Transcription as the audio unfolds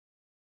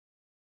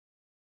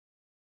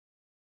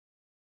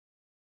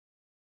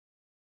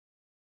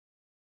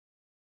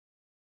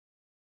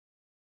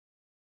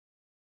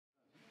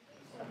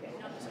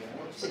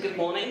So good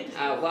morning,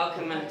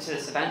 welcome to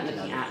this event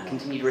looking at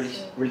continued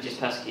religious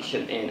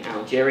persecution in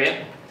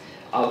Algeria.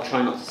 I'll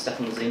try not to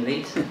step on the Zoom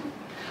lead.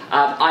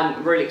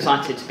 I'm really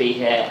excited to be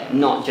here,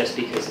 not just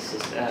because this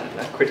is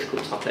a critical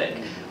topic,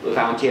 with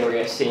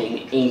Algeria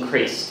seeing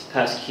increased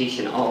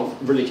persecution of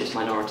religious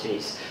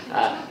minorities,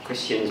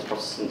 Christians,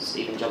 Protestants,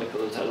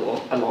 evangelicals,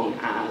 along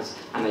as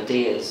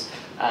Ahmadiyas,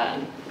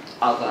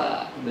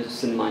 other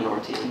Muslim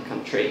minorities in the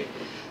country.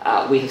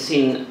 We have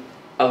seen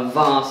a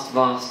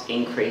vast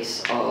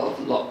increase of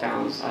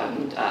lockdowns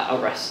and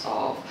arrests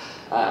of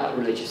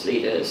religious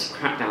leaders,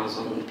 crackdowns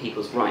on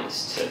people's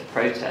rights to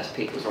protest,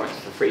 people's rights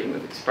for freedom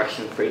of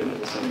expression, freedom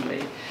of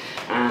assembly,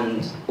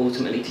 and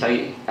ultimately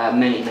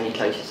many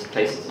closures of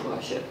places of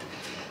worship.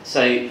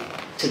 So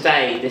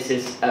today this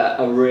is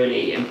a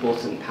really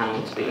important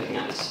panel to be looking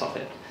at this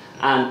topic.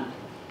 And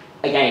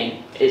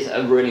again, it's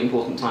a really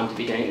important time to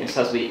be doing this.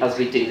 As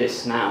we do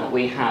this now,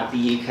 we have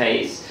the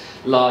UK's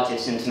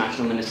largest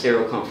international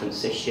ministerial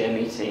conference this year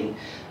meeting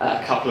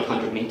a couple of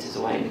hundred metres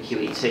away in the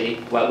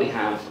QE2, where we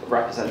have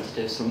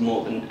representatives from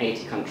more than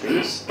 80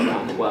 countries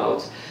around the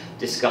world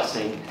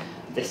discussing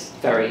this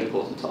very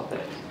important topic.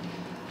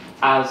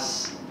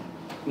 As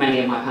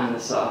many of my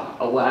panellists are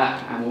aware,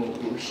 and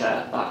will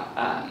share,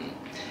 that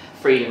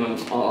freedom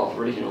of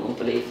religion or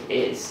belief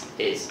is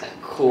a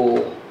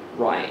core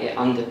right. It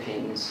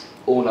underpins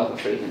all other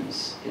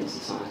freedoms in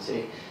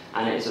society,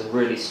 and it is a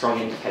really strong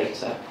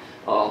indicator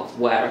of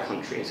where a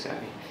country is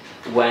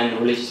going. When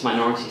religious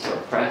minorities are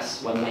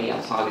oppressed, when they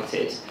are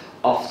targeted,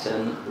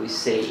 often we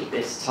see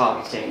this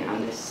targeting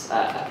and this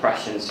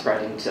oppression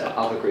spreading to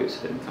other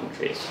groups within the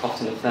country. It's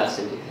often the first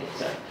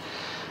indicator.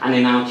 And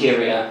in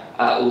Algeria,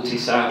 all too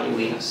sadly,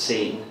 we have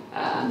seen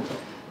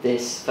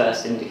this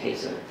first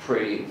indicator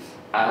prove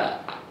time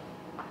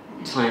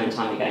and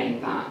time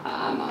again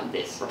that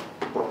this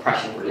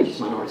repression of religious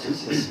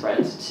minorities has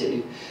spread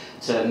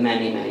to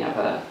many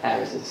other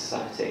areas of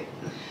society.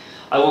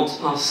 I want to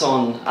pass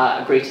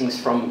on greetings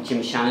from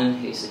Jim Shannon,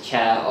 who's the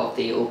chair of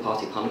the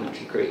all-party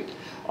parliamentary group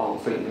on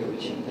freedom of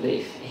religion and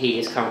belief. He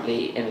is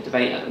currently in a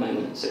debate at the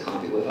moment, so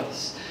can't be with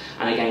us.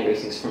 And again,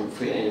 greetings from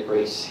Fiona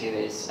Bruce, who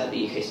is the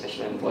UK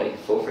Special Envoy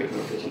for freedom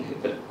of religion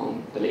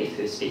on belief,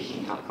 who is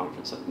speaking at the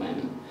conference at the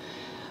moment.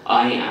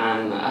 I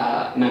am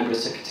a member of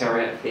the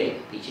Secretariat of the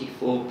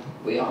FoRB.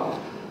 We are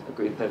a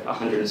group of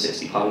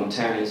 160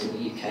 parliamentarians in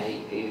the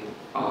UK who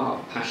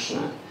are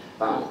passionate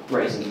about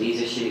raising these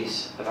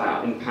issues,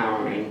 about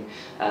empowering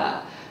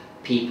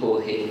people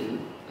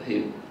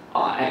who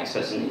are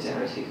experts in these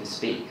areas, who can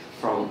speak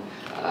from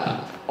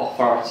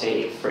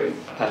authority, through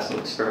personal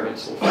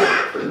experience, or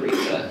through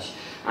research,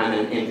 and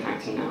then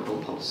impacting that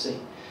on policy.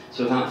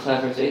 So without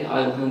further ado,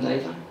 I will hand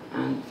over,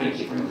 and thank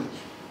you very much.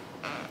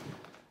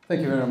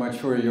 Thank you very much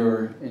for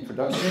your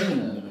introduction,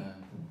 and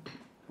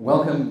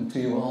welcome to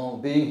you all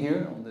being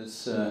here on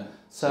this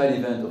side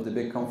event of the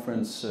big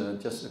conference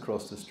just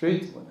across the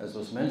street. As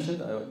was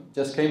mentioned, I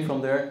just came from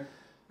there,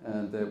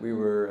 and we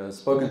were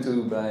spoken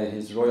to by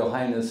His Royal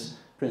Highness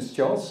Prince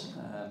Charles,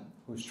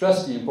 who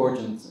stressed the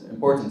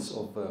importance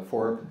of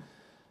FoRB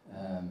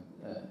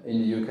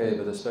in the UK,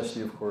 but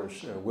especially, of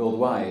course,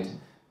 worldwide.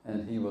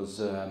 And he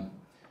was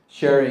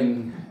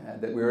sharing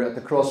that we're at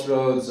the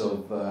crossroads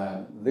of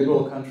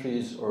liberal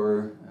countries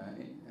or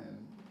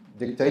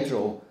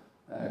dictatorial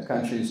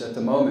countries at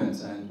the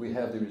moment, and we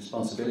have the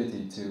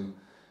responsibility to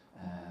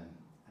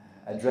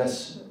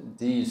address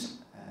these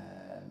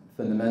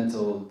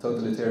fundamental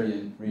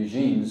totalitarian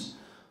regimes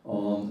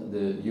on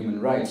the human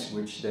rights,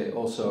 which they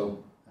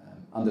also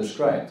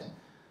underscribed.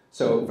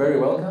 So, very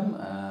welcome.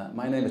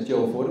 My name is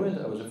Joël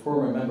Voordewind. I was a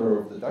former member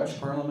of the Dutch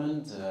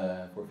Parliament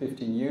for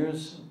 15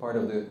 years, part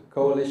of the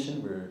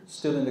coalition. We're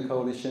still in the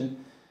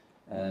coalition,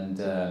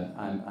 and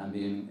I'm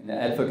being an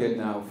advocate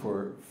now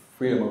for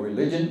freedom of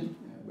religion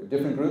with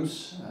different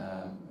groups,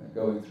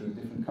 going through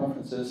different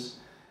conferences.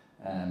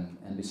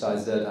 And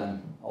besides that,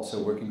 I'm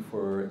also working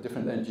for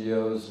different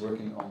NGOs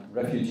working on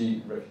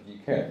refugee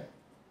care.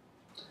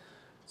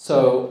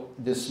 So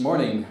this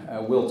morning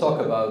we'll talk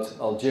about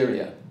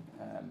Algeria.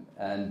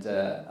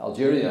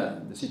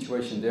 Algeria, the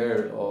situation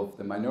there of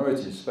the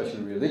minorities,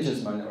 especially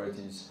religious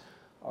minorities,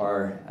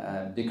 are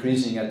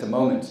decreasing at the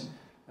moment.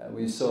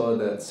 We saw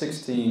that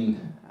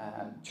 16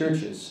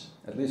 churches,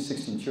 at least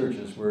 16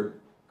 churches, were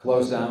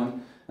closed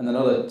down, and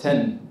another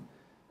 10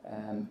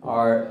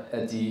 are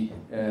at the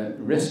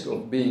risk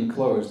of being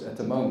closed at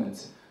the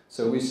moment.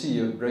 So we see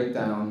a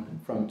breakdown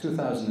from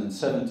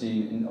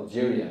 2017 in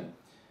Algeria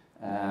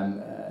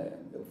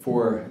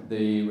for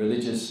the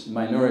religious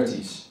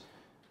minorities.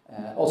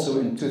 Also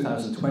in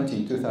 2020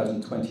 and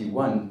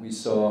 2021 we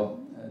saw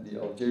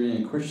the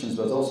Algerian Christians,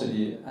 but also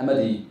the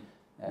Ahmadi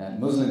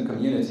Muslim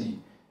community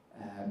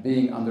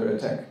being under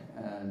attack,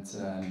 and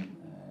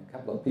a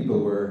couple of people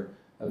were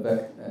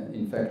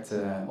in fact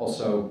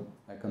also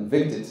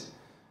convicted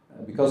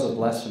because of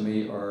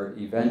blasphemy or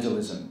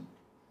evangelism.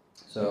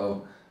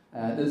 So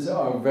these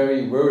are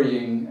very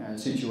worrying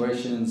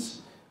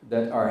situations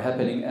that are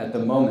happening at the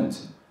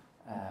moment.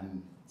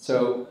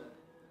 So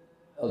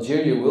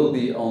Algeria will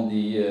be on the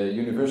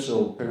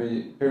universal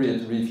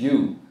period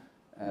review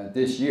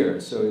this year,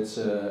 so it's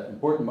an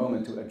important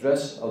moment to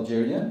address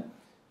Algeria.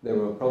 They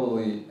will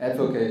probably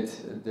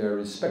advocate their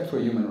respect for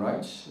human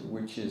rights,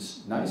 which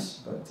is nice,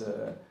 but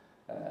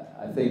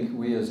I think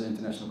we as an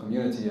international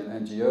community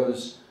and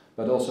NGOs,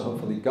 but also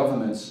hopefully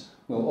governments,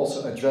 will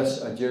also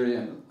address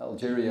Algeria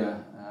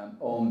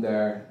on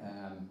their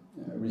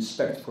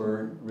respect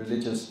for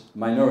religious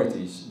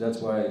minorities. That's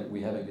why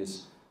we're having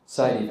this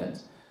side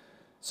event.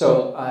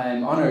 So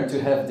I'm honored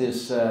to have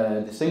this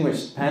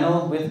distinguished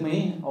panel with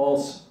me, all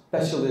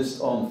specialists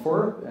on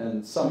FoRB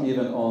and some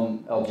even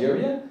on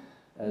Algeria.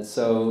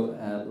 So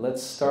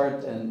let's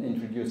start and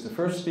introduce the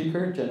first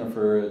speaker,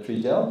 Jennifer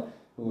Tridel,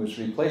 who is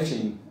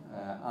replacing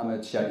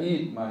Ahmed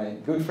Shaid, my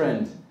good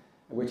friend,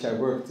 which I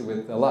worked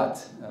with a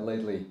lot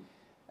lately.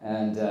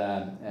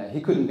 And he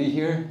couldn't be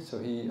here, so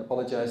he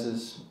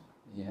apologizes.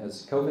 He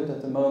has COVID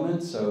at the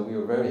moment, so we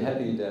were very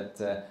happy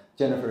that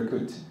Jennifer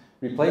could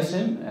replace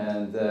him,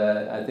 and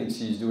I think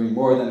she's doing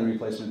more than a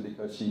replacement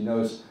because she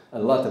knows a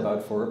lot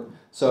about FoRB.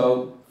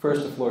 So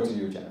first the floor to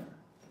you, Jennifer.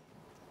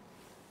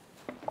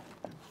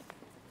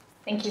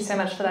 Thank you so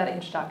much for that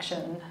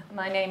introduction.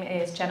 My name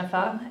is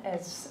Jennifer,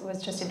 as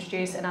was just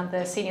introduced, and I'm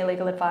the Senior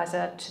Legal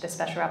Advisor to the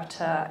Special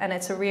Rapporteur, and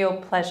it's a real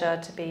pleasure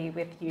to be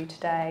with you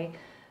today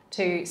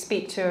to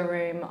speak to a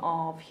room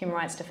of human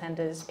rights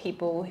defenders,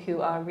 people who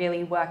are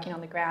really working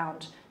on the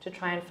ground to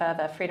try and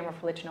further freedom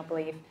of religion or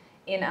belief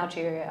in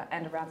Algeria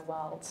and around the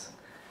world.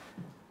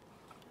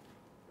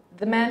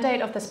 The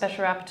mandate of the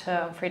Special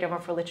Rapporteur on freedom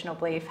of religion or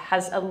belief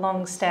has a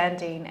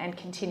long-standing and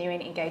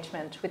continuing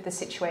engagement with the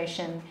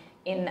situation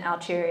in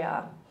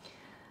Algeria.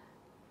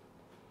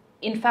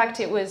 In fact,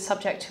 it was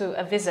subject to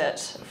a visit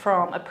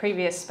from a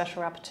previous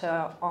Special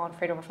Rapporteur on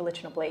freedom of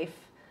religion or belief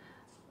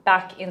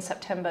back in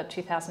September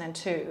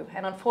 2002.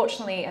 And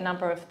unfortunately, a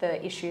number of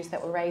the issues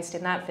that were raised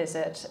in that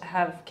visit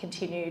have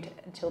continued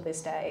until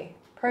this day.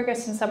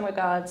 Progress in some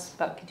regards,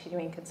 but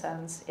continuing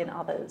concerns in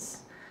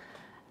others.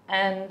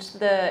 And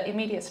the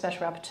immediate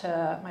Special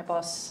Rapporteur, my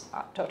boss,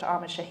 Dr.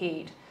 Ahmed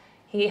Shaid,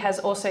 he has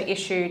also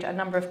issued a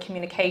number of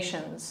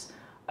communications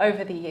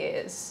over the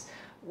years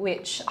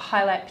which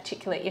highlight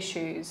particular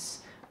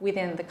issues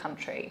within the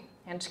country.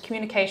 And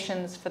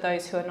communications, for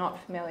those who are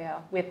not familiar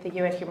with the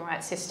UN human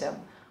rights system,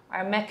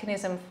 are a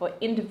mechanism for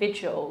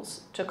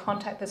individuals to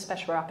contact the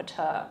Special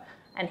Rapporteur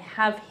and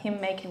have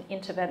him make an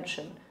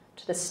intervention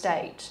to the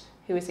state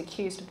who is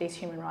accused of these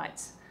human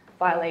rights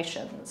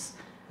violations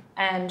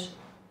and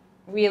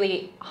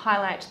really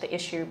highlight the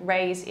issue,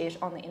 raise it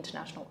on the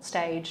international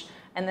stage,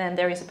 and then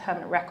there is a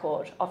permanent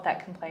record of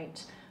that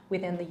complaint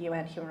within the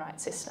UN human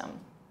rights system.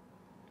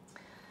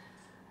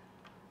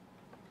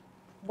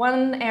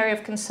 One area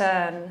of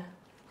concern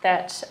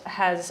that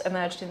has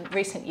emerged in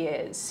recent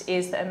years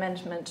is the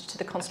amendment to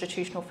the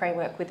constitutional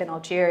framework within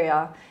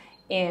Algeria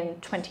in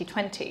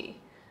 2020.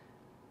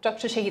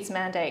 Dr. Shaid's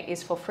mandate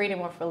is for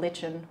freedom of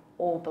religion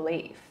or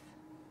belief.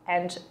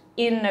 And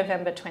in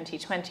November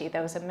 2020,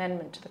 there was an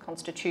amendment to the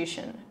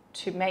constitution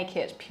to make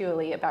it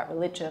purely about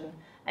religion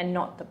and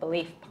not the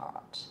belief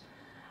part.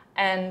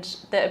 And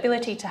the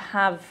ability to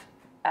have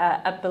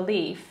a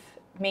belief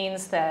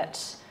means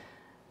that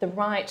the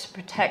right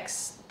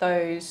protects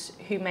those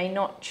who may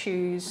not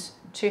choose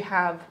to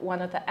have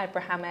one of the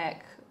Abrahamic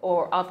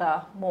or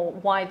other more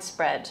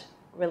widespread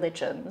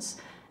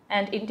religions.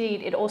 And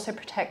indeed, it also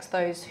protects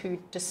those who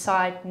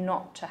decide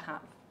not to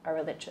have a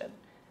religion,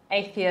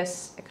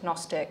 atheists,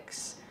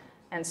 agnostics,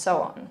 and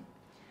so on.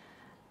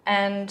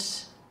 And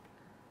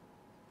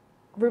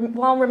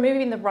while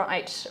removing the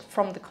right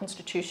from the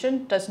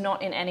constitution does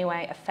not in any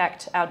way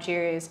affect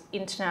Algeria's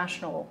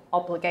international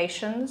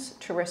obligations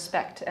to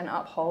respect and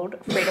uphold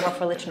freedom of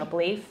religion or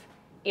belief,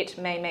 it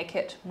may make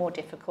it more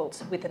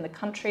difficult within the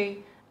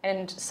country,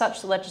 and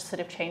such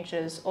legislative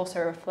changes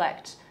also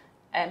reflect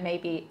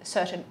maybe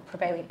certain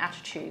prevailing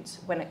attitudes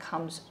when it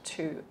comes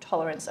to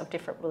tolerance of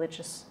different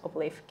religious or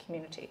belief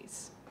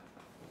communities.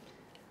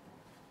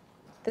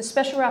 The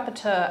Special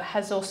Rapporteur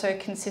has also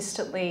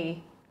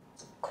consistently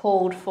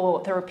called for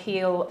the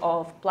repeal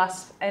of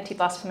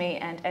anti-blasphemy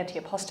and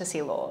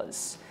anti-apostasy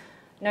laws,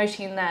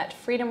 noting that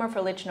freedom of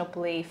religion or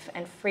belief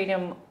and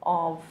freedom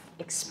of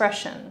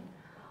expression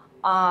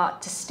are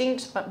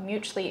distinct but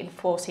mutually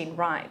enforcing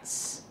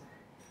rights.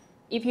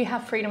 If you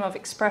have freedom of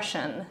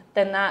expression,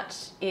 then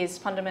that is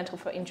fundamental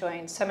for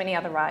enjoying so many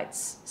other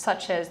rights,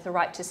 such as the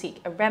right to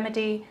seek a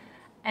remedy,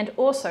 and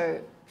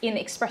also in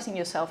expressing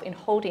yourself in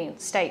holding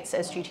states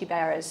as duty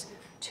bearers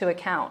to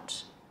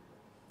account.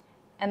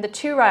 And the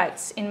two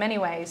rights, in many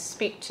ways,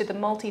 speak to the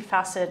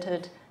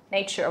multifaceted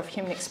nature of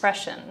human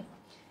expression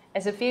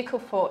as a vehicle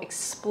for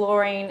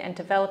exploring and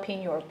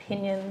developing your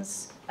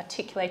opinions,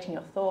 articulating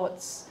your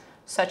thoughts,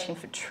 searching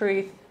for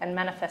truth, and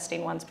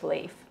manifesting one's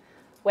belief,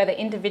 whether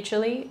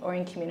individually or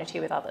in community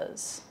with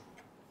others.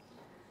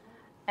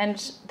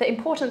 And the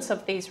importance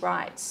of these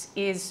rights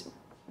is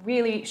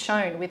really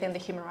shown within the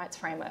human rights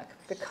framework,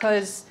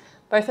 because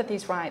both of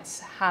these rights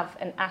have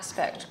an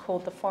aspect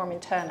called the forum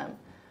internum,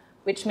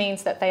 which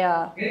means that they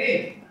are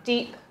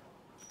deep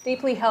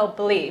deeply held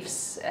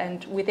beliefs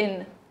and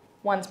within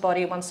one's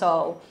body, one's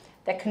soul,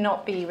 that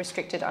cannot be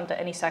restricted under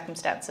any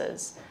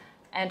circumstances.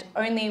 And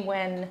only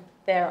when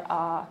there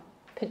are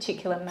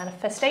particular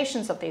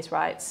manifestations of these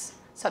rights,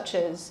 such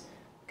as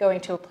going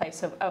to a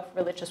place of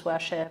religious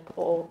worship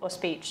or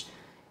speech,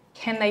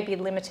 can they be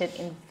limited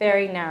in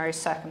very narrow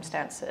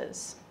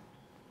circumstances.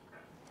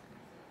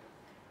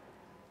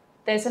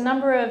 There's a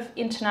number of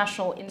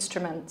international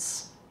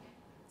instruments,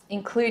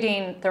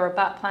 including the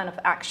Rabat Plan of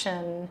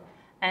Action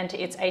and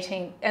the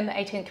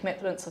 18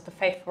 Commitments of the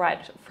Faithful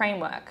Right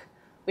Framework,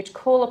 which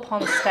call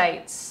upon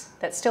states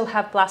that still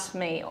have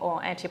blasphemy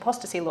or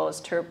anti-apostasy laws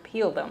to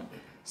repeal them,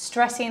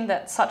 stressing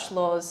that such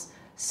laws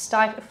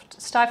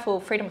stifle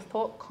freedom of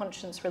thought,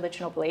 conscience,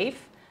 religion or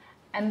belief,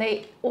 and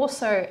they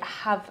also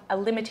have a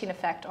limiting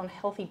effect on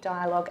healthy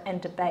dialogue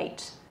and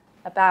debate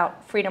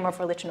about freedom of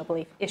religion or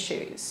belief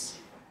issues.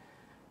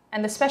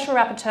 And the Special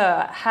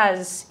Rapporteur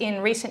has,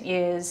 in recent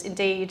years,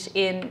 indeed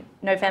in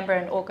November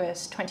and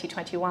August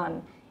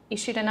 2021,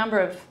 issued a number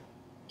of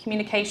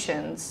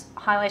communications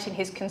highlighting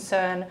his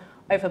concern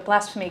over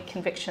blasphemy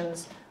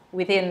convictions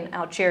within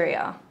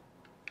Algeria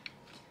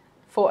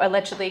for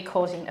allegedly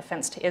causing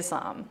offence to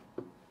Islam.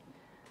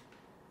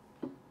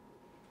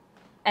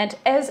 And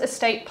as a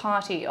state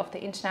party of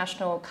the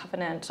International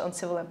Covenant on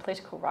Civil and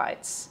Political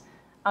Rights,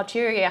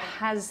 Algeria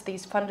has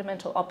these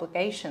fundamental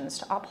obligations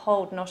to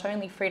uphold not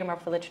only freedom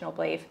of religion or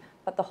belief,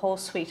 but the whole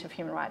suite of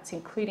human rights,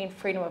 including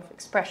freedom of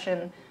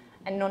expression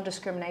and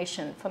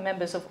non-discrimination for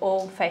members of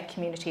all faith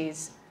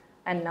communities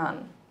and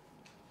none.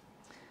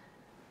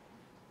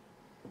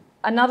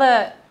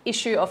 Another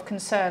issue of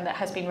concern that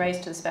has been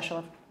raised to the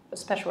Special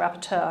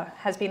Rapporteur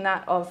has been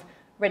that of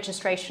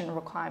registration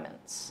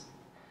requirements.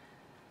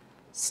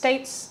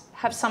 States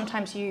have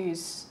sometimes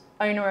used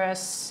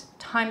onerous,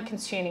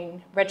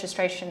 time-consuming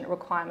registration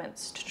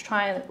requirements to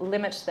try and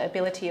limit the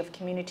ability of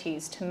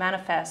communities to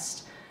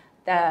manifest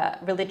their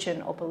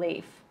religion or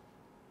belief.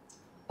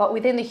 But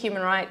within the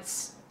human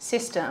rights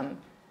system,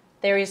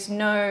 there is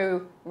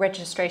no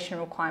registration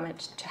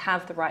requirement to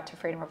have the right to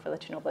freedom of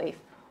religion or belief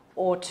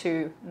or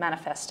to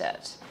manifest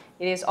it.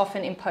 It is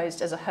often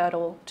imposed as a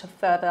hurdle to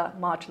further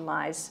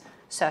marginalise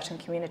certain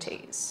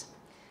communities.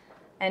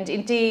 And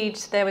indeed,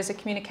 there was a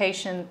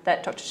communication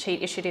that Dr.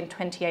 Sheet issued in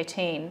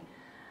 2018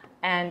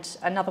 and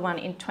another one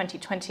in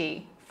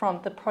 2020 from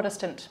the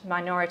Protestant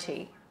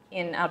minority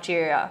in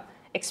Algeria,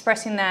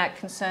 expressing their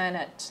concern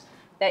at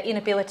their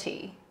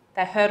inability,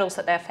 their hurdles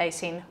that they're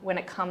facing when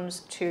it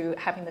comes to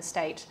having the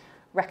state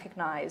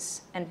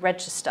recognise and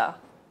register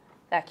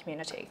their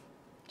community.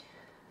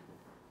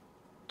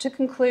 To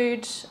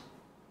conclude,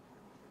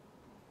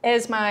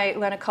 as my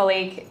learner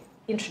colleague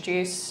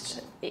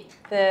introduced,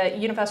 the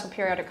Universal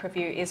Periodic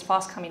Review is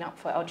fast coming up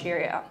for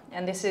Algeria,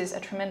 and this is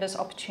a tremendous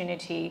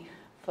opportunity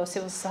for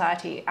civil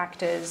society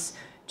actors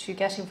to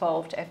get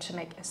involved and to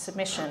make a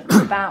submission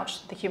about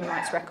the human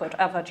rights record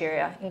of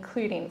Algeria,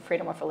 including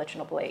freedom of religion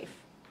or belief.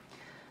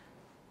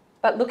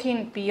 But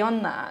looking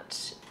beyond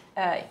that,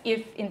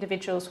 if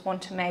individuals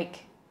want to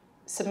make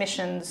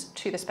submissions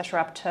to the Special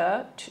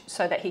Rapporteur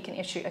so that he can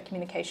issue a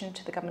communication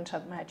to the government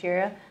of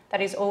Nigeria,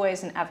 that is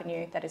always an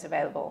avenue that is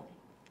available.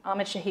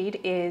 Ahmed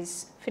Shahid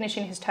is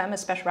finishing his term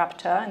as Special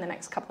Rapporteur in the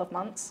next couple of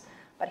months,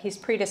 but his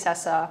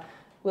predecessor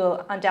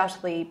will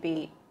undoubtedly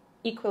be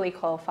equally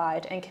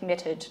qualified and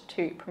committed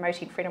to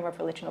promoting freedom of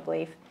religion or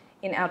belief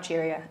in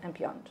Algeria and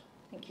beyond.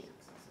 Thank you.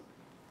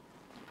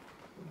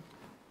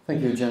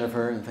 Thank you,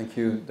 Jennifer, and thank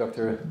you,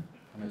 Dr.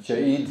 Ahmed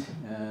Shahid.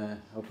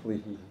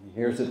 Hopefully he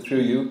hears it through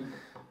you,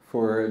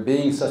 for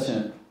being such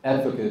an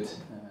advocate,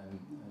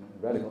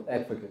 a radical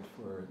advocate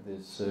for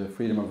this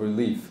freedom of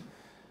belief.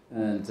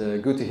 And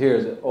good to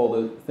hear that all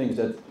the things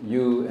that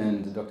you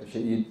and Dr.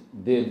 Shahid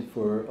did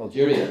for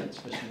Algeria,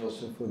 especially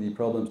also for the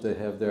problems they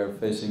have there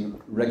facing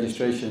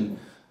registration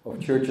of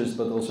churches,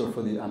 but also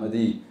for the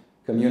Ahmadi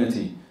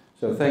community.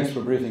 So thanks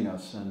for briefing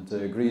us, and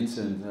greet,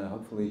 and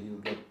hopefully you'll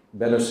get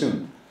better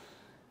soon.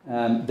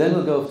 Then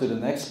we'll go to the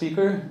next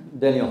speaker,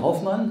 Daniel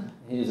Hofman.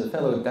 He's a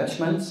fellow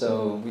Dutchman,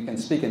 so we can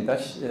speak in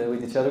Dutch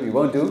with each other. We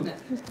won't do.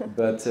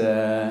 But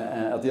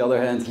on the other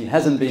hand, he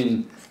hasn't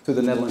been to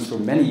the Netherlands for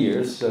many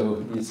years,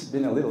 so he's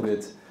been a little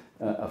bit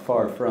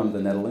afar from the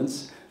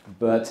Netherlands.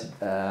 But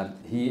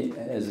he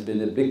has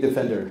been a big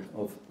defender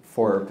of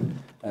FoRB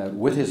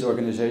with his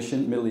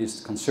organization, Middle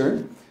East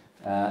Concern.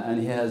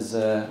 And he has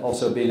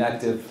also been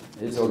active,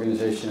 his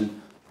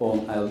organization,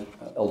 on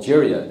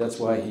Algeria. That's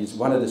why he's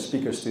one of the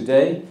speakers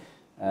today.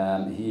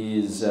 He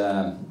is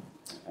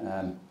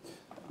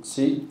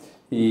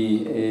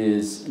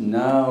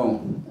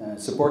now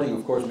supporting,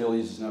 of course, Middle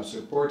East is now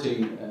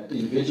supporting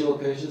individual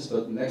cases,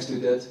 but next to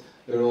that,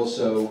 they're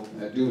also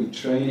doing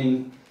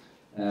training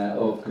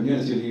of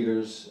community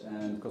leaders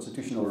and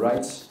constitutional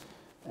rights.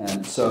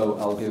 And so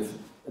I'll give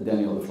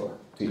Daniel the floor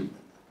to you.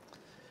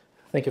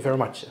 Thank you very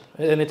much.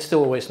 And it's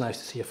still always nice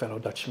to see a fellow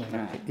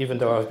Dutchman, even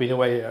though I've been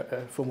away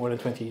for more than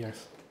 20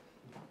 years.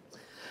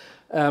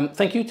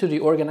 Thank you to the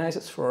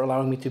organizers for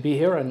allowing me to be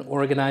here and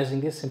organizing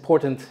this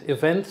important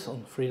event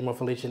on freedom of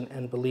religion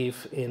and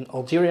belief in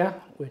Algeria,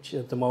 which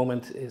at the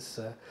moment is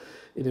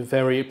in a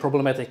very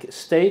problematic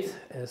state,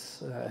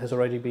 as has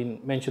already been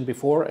mentioned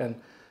before, and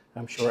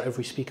I'm sure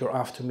every speaker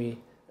after me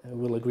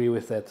will agree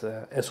with that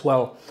as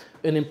well.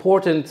 An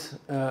important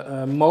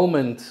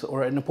moment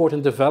or an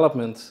important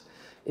development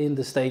in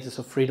the status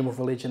of freedom of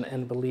religion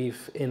and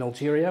belief in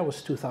Algeria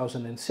was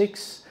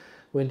 2006,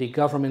 when the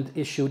government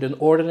issued an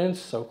ordinance,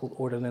 so-called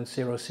Ordinance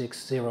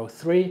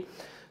 0603,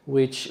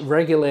 which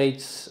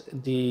regulates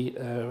the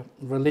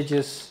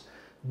religious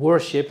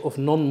worship of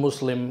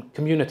non-Muslim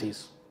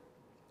communities.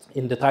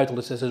 In the title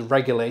it says it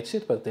regulates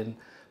it, but in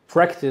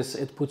practice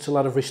it puts a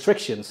lot of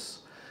restrictions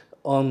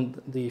on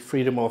the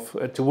freedom of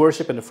to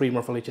worship and the freedom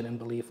of religion and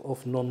belief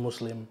of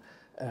non-Muslim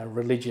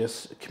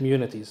religious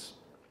communities.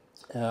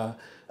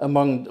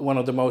 Among one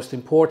of the most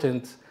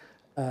important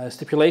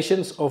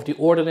stipulations of the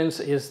ordinance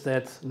is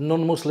that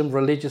non-Muslim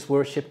religious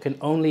worship can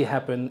only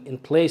happen in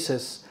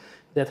places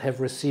that have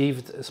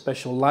received a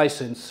special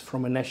license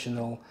from a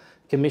national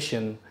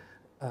commission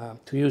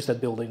to use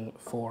that building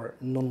for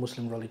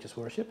non-Muslim religious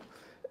worship.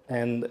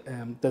 And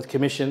that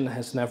commission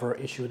has never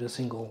issued a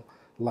single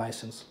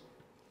license.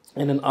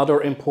 And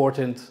another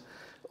important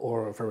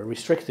or very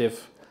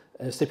restrictive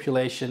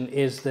stipulation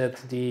is that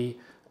the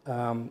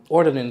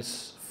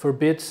ordinance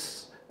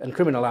forbids and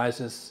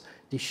criminalizes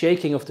the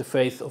shaking of the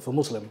faith of a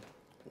Muslim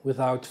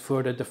without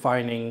further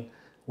defining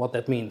what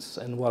that means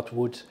and what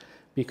would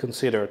be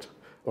considered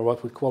or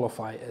what would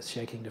qualify as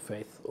shaking the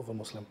faith of a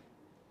Muslim.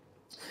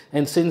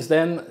 And since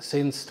then,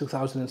 since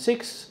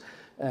 2006,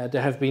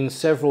 there have been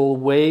several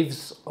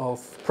waves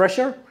of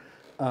pressure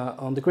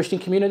on the Christian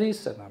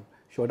communities, and I'm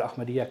sure the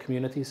Ahmadiyya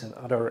communities and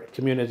other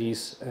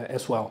communities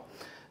as well.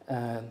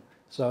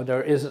 So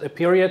there is a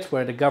period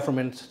where the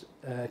government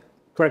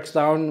cracks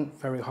down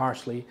very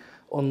harshly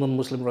on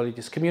non-Muslim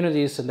religious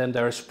communities, and then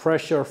there is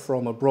pressure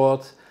from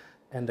abroad,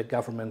 and the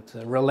government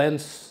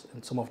relents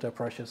in some of their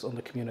pressures on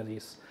the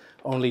communities,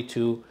 only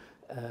to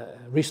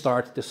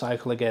restart the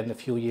cycle again a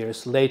few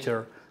years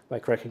later by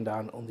cracking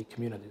down on the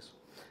communities.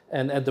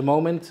 And at the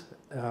moment,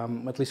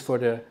 at least for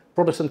the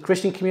Protestant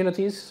Christian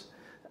communities,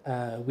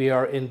 we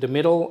are in the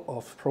middle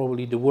of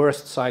probably the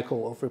worst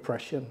cycle of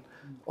repression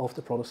of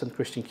the Protestant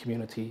Christian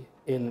community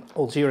in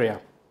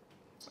Algeria.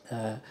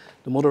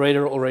 The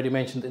moderator already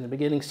mentioned in the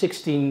beginning,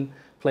 16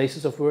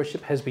 places of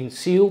worship has been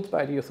sealed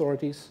by the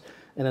authorities,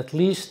 and at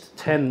least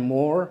 10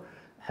 more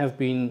have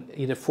been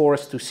either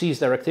forced to cease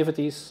their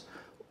activities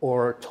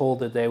or told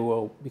that they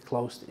will be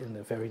closed in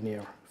the very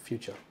near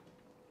future.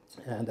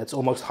 And that's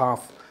almost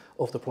half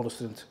of the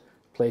Protestant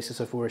places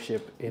of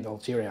worship in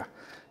Algeria.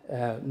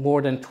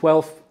 More than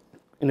 12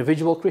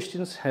 individual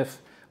Christians have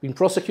been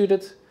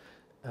prosecuted,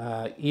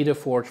 either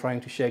for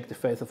trying to shake the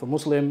faith of a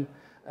Muslim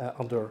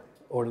under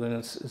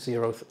Ordinance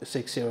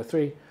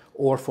 0603,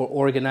 or for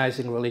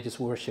organizing religious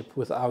worship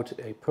without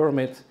a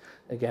permit,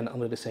 again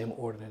under the same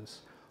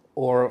ordinance,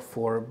 or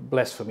for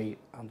blasphemy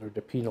under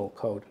the penal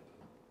code.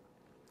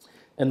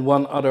 And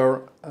one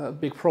other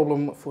big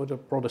problem for the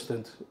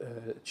Protestant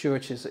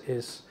churches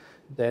is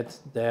that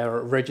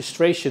their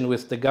registration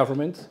with the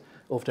government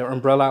of their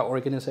umbrella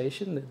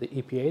organization, the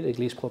EPA, the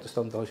Église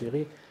Protestante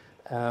d'Algérie,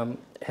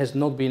 has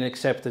not been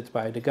accepted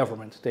by the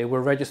government. They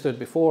were registered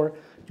before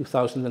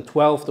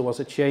 2012. There was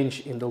a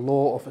change in the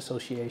law of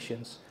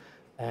associations,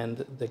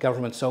 and the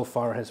government so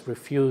far has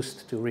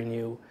refused to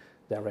renew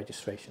their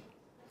registration.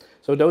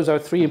 So those are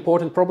three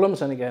important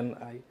problems, and again,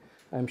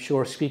 I'm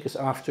sure speakers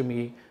after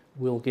me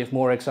will give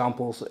more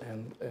examples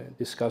and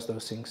discuss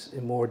those things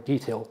in more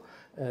detail.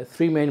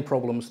 Three main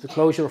problems: the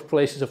closure of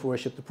places of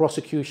worship, the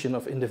prosecution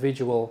of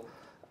individual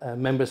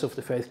members of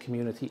the faith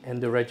community,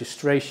 and the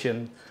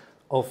registration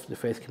of the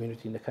faith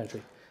community in the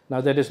country.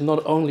 Now, that is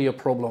not only a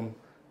problem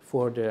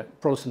for the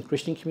Protestant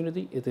Christian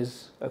community, it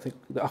is, I think,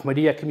 the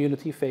Ahmadiyya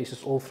community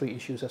faces all three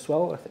issues as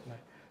well. I think my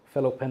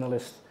fellow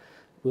panelists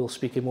will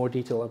speak in more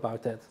detail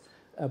about that.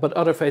 But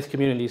other faith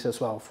communities as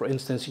well. For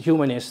instance,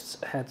 humanists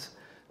had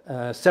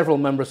several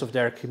members of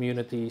their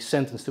community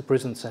sentenced to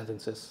prison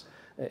sentences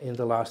in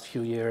the last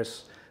few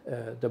years.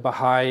 The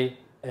Baha'i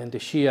and the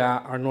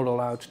Shia are not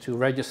allowed to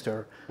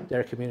register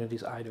their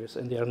communities either,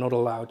 and they are not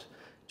allowed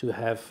to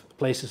have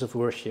places of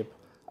worship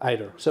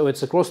either. So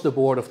it's across the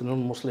board of the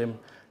non-Muslim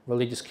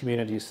religious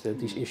communities that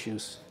these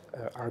issues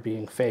are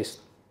being faced.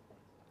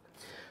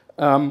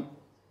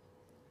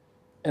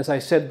 As I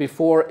said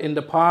before, in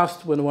the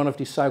past, when one of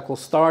these cycles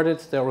started,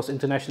 there was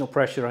international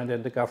pressure, and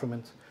then the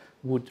government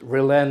would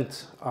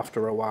relent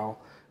after a while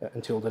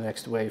until the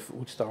next wave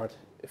would start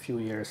a few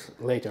years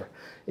later.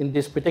 In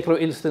this particular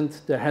instance,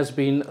 there has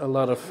been a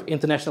lot of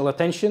international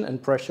attention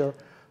and pressure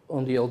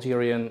on the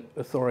Algerian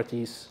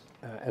authorities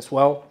as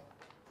well.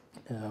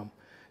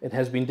 It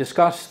has been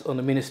discussed on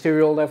the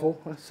ministerial level.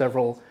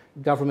 Several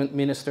government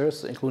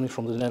ministers, including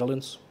from the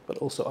Netherlands, but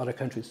also other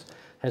countries,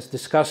 has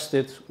discussed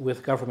it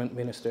with government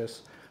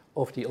ministers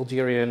of the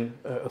Algerian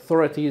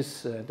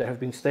authorities. There have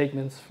been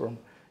statements from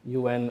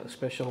UN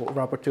special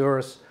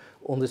rapporteurs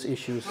on these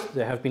issues.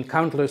 There have been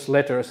countless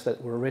letters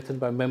that were written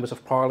by members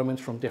of parliament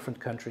from different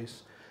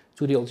countries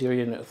to the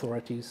Algerian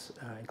authorities,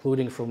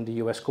 including from the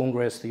US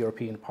Congress, the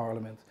European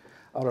Parliament,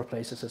 other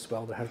places as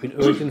well. There have been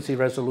urgency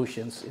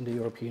resolutions in the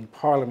European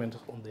Parliament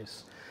on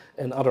this,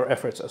 and other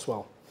efforts as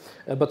well.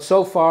 But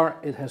so far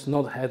it has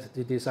not had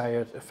the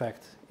desired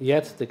effect.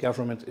 Yet the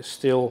government is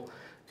still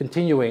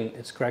continuing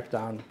its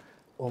crackdown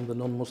on the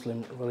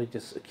non-Muslim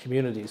religious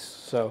communities.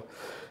 So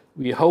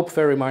we hope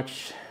very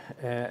much,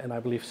 and I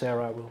believe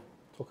Sarah will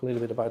talk a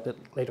little bit about that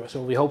later,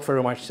 so we hope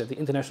very much that the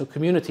international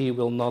community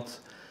will not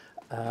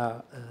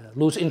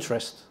lose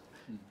interest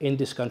in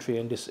this country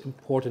and this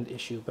important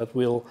issue, but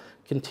will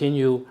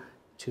continue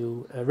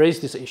to raise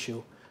this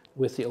issue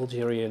with the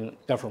Algerian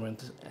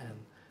government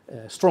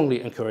and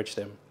strongly encourage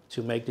them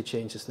to make the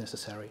changes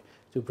necessary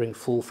to bring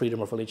full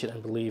freedom of religion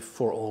and belief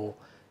for all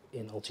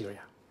in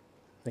Algeria.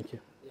 Thank you.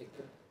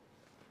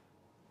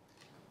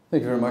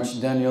 Thank you very much,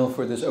 Daniel,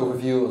 for this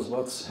overview of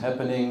what's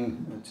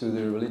happening to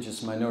the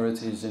religious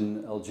minorities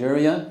in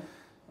Algeria.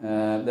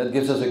 That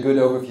gives us a good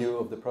overview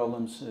of the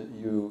problems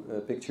you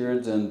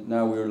pictured, and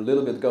now we're a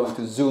little bit going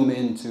to zoom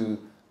into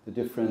the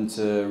different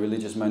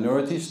religious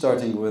minorities,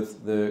 starting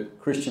with the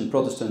Christian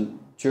Protestant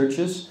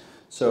churches.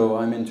 So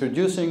I'm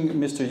introducing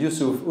Mr.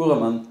 Yusuf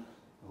Uraman,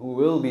 who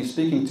will be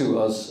speaking to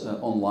us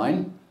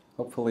online,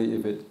 hopefully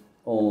if it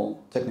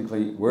all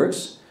technically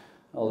works.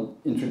 I'll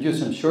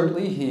introduce him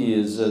shortly. He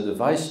is the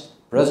Vice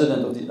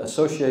President of the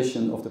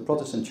Association of the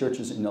Protestant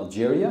Churches in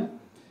Algeria,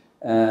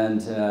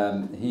 and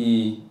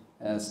he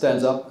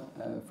stands up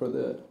for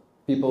the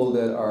people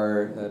that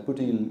are put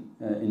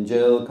in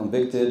jail,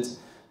 convicted,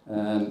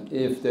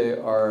 if they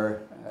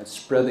are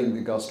spreading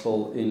the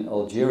gospel in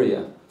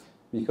Algeria,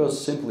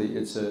 because simply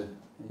it's a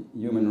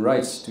human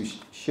rights to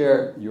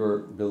share your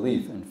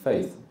belief and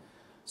faith.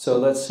 So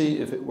let's see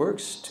if it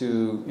works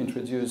to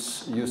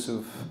introduce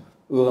Yusuf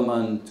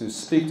Uraman to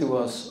speak to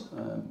us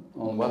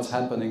on what's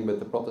happening with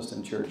the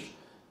Protestant Church.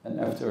 And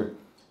after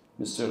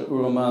Mr.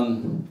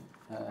 Uraman,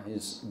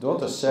 his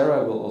daughter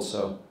Sarah will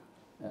also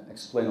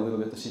explain a little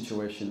bit the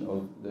situation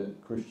of the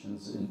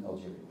Christians in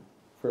Algeria.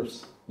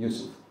 First,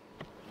 Yusuf.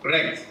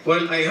 Right.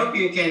 Well, I hope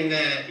you can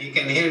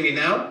hear me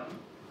now.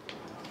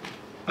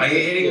 Are you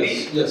hearing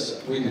me?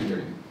 Yes, we can hear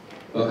you.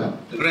 Welcome.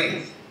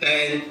 Great.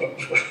 And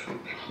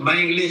my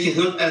English is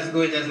not as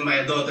good as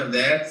my daughter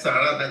there,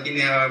 Sarah, but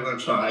anyhow I will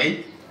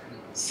try.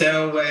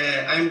 So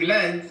I'm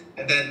glad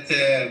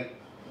that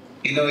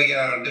you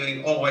are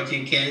doing all what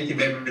you can to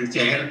be able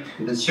to help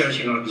the church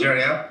in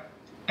Algeria.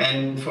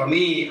 And for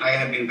me, I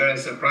have been very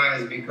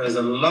surprised because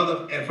a lot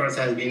of efforts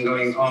has been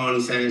going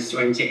on since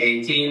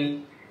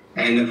 2018,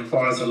 and of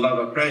course a lot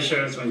of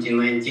pressure,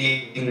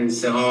 2019 and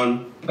so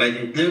on. But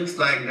it looks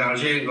like the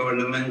Algerian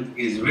government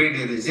is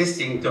really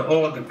resisting to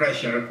all the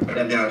pressure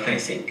that they are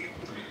facing.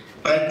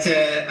 But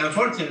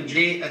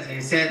unfortunately, as I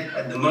said,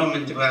 at the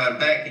moment we are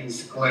back in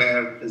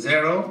square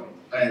zero,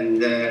 and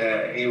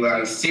we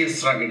are still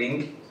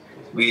struggling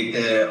with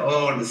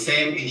all the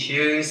same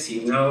issues,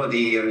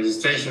 the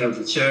registration of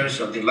the church,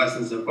 of the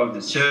license of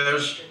the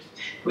church.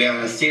 We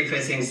are still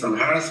facing some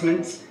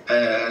harassment.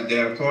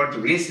 The report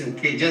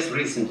just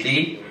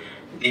recently,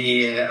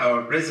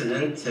 our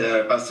president,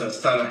 Pastor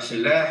Salah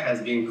Shallah,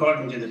 has been called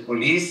into the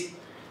police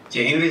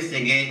to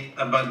investigate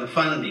about the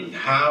funding,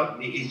 how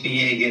the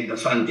EPA get the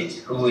funding,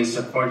 who is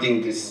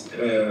supporting this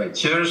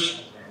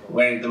church,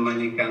 where the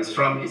money comes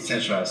from,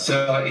 etc.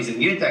 So it's a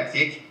new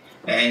tactic,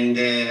 and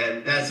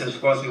that's, of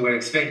course, we were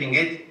expecting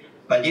it,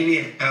 but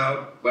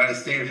anyhow, we're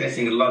still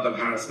facing a lot of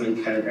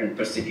harassment and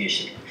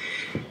persecution.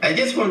 I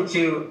just want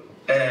to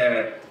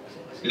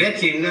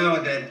let you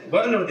know that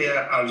one of the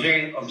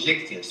Algerian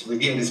objectives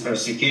within this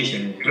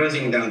persecution,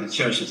 closing down the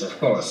churches, of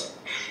course,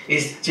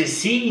 is to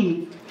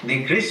see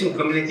the Christian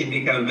community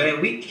become very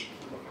weak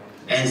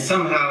and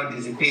somehow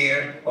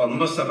disappear, or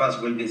most of us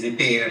will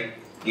disappear,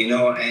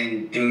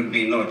 and there will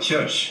be no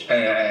church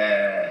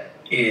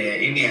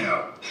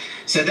anyhow.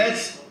 So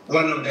that's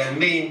one of the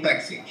main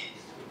tactics.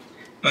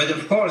 But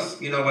of course,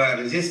 we are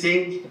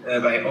resisting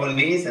by all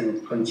means,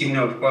 and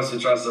continue, of course, to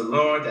trust the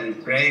Lord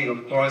and praying,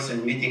 of course,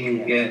 and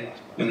meeting in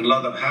a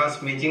lot of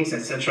house meetings,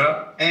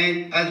 etc.,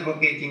 and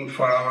advocating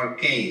for our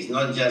case,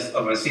 not just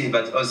overseas,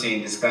 but also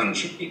in this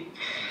country.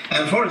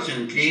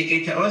 Unfortunately,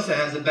 it also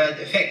has a bad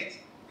effect.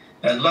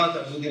 A lot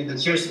of within the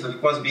churches, of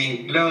course,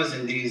 being closed,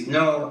 and there is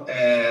no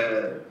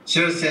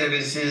church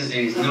services,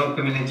 there is no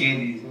community,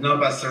 there is no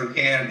pastoral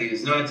care, there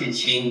is no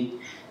teaching.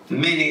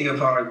 Many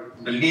of our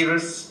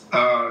believers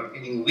are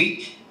getting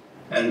weak,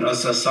 and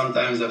also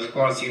sometimes, of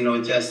course,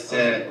 just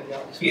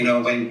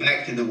went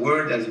back to the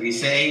word, as we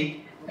say,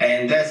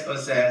 and that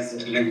also has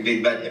a little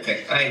bit bad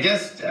effect.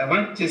 I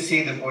want to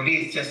see the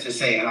police just to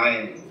say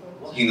hi,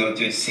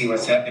 to see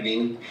what's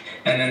happening.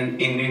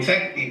 And in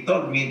fact, they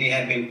told me they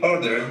have been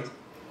ordered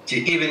to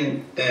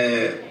even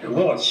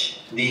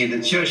watch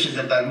the churches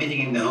that are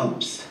meeting in the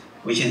homes,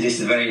 which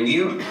is very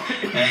new.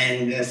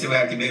 And so we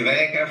have to be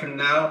very careful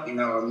now in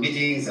our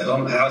meetings,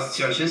 home house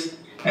churches.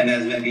 And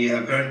as maybe you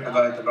have heard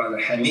about Brother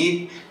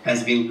Hamid,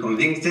 has been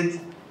convicted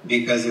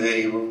because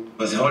he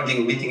was holding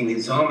a meeting in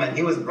his home, and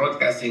he was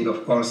broadcasting, of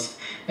course,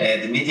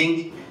 the meeting.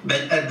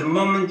 But at the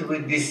moment,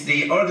 with this, the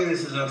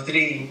ordinances of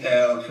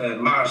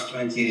March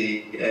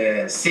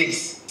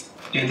 2006,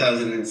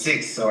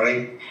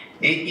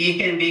 he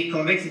can be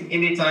convicted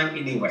anytime,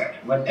 anywhere,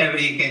 whatever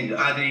he can do.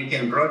 Either he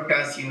can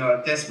broadcast,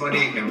 a testimony,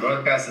 he can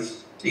broadcast,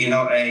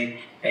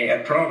 a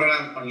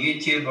program on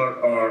YouTube or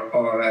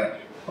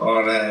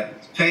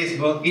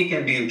Facebook, he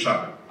can be in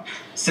trouble.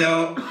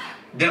 So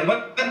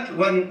what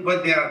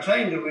they are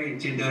trying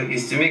to do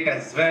is to make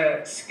us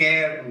very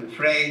scared and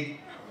afraid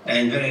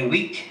and very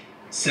weak.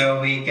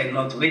 So we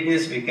cannot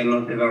witness, we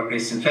cannot live our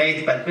Christian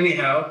faith. But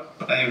anyhow,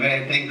 I'm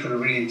very thankful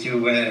really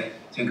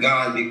to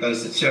God, because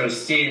the church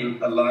is still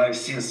alive,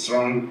 still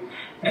strong,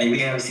 and we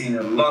have seen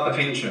a lot of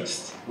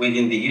interest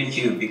within the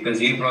YouTube, because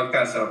we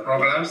broadcast our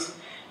programs,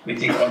 we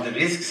take all the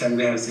risks, and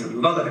we have seen a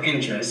lot of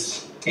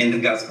interest in the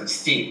gospel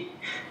still.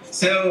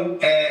 So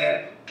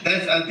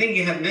I think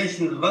you have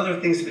mentioned a lot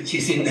of things which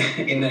is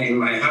in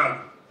my heart.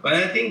 But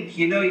I think,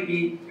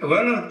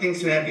 one of the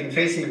things we have been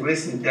facing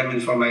recently, I mean,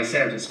 for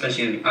myself,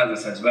 especially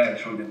others as well,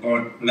 from the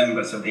board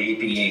members of the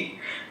EPA,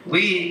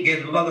 we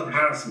get a lot of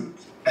harassment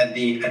at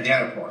the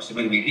airports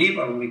when we leave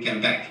or when we come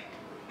back.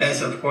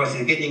 That's, of course,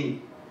 is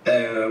getting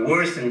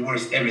worse and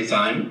worse every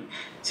time.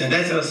 So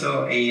that's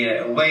also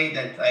a way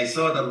that I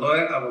saw our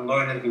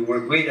lawyer that we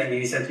work with, and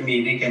he said to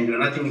me, they can do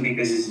nothing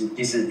because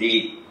this is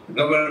the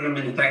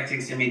government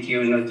tactics to make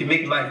to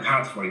make life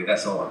hard for you,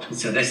 that's all.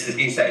 So this is,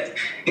 he said,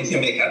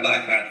 to make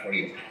life hard for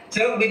you.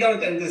 So we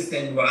don't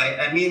understand why.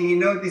 I mean,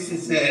 this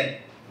is, they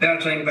are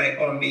trying by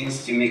all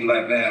means to make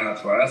life very hard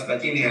for us,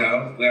 but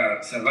anyhow, we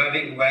are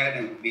surviving well,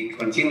 and we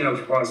continue,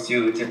 of course,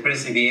 to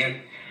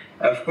persevere.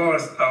 Of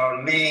course, our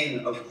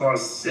main,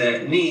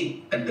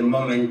 need at the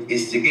moment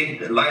is to get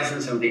the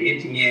license of the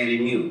EPA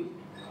renewed.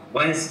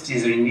 Once it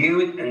is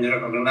renewed and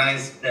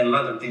recognized, a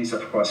lot of things,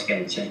 of course,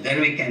 can change. Then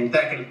we can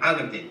tackle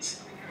other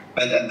things.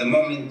 But at the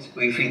moment,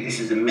 we feel this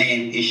is the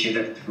main issue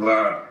that we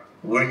are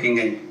working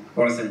and, of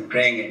course, and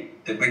praying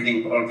and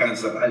building all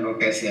kinds of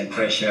advocacy and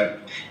pressure.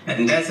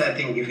 And that's, I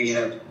think, if we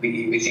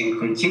can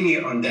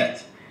continue on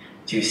that,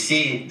 to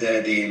see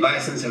the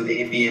license of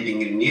the EPA being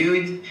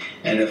renewed.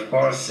 And, of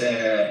course,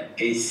 it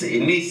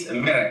needs a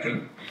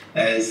miracle,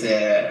 as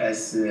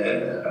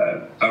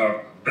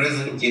our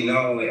President,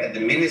 at the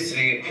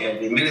Ministry,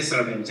 the Minister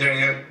of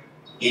Interior,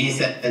 he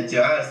said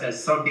to us that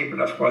some people,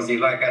 of course, they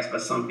like us,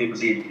 but some people,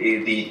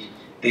 they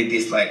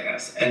dislike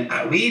us. And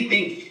we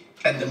think,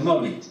 at the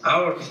moment,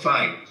 our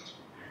fight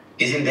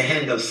is in the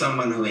hand of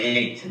someone who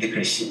hates the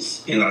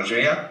Christians in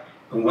Algeria,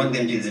 who want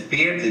them to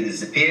disappear,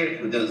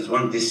 who doesn't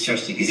want this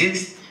church to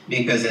exist,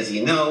 because, as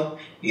you know,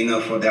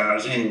 for the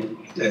Algerian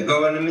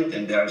government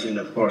and the Algerian,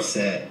 of course,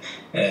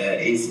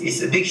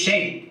 it's a big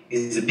shame.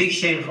 It's a big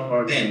shame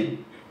for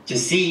them to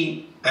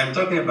see, I'm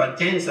talking about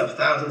tens of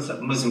thousands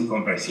of Muslim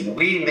converts.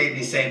 We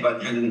maybe say about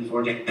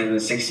 140,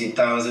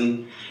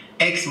 160,000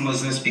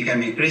 ex-Muslims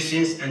becoming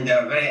Christians, and they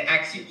are very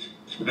active,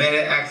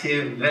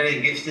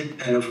 very gifted,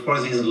 and of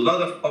course there's a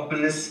lot of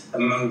openness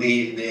among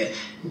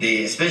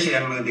especially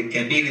among the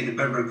Kabyle, the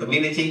Berber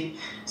community.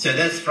 So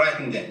that's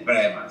frightening them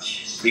very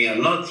much. We are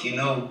not,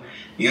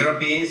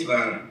 Europeans, we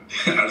are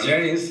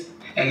Algerians,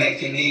 and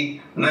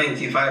actually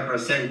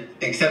 95%,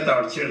 except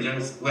our children,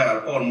 we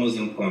are all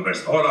Muslim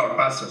converts. All our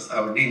pastors,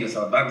 our leaders,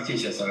 our Bible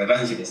teachers, our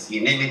evangelists,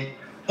 you name it,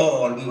 we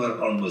were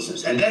all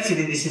Muslims. And that's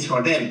this is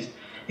for them,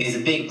 is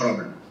a big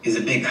problem. It's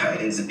a big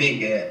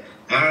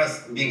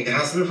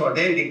hassle for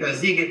them,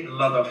 because they get a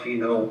lot of,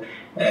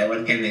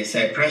 what can they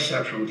say,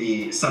 pressure from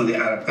some of the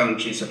Arab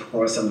countries, of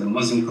course, some of the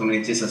Muslim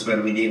communities as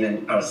well, within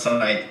and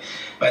outside.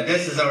 But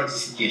this is our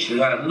situation.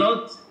 We are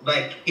not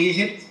like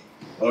Egypt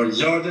or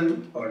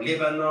Jordan or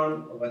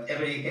Lebanon or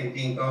whatever you can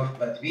think of,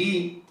 but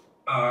we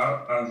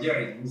are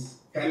Algerians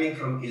coming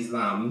from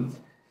Islam,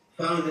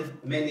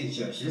 founded many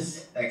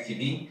churches,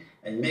 actually,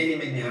 and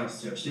many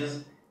house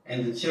churches,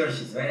 and the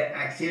church is very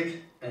active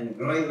and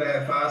growing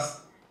very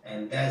fast.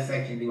 And that's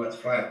actually what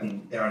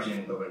frightened the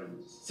Algerian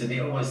government. So they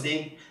always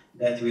think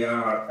that we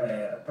are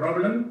a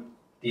problem.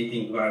 They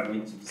think we are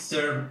going to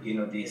disturb,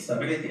 the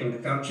stability of the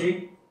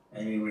country,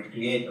 and we will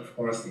create, of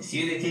course,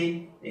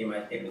 disunity. They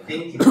might even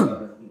think,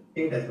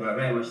 think that we are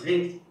very much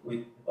linked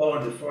with all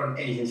the foreign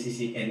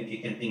agencies you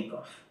can think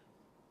of.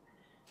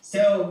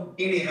 So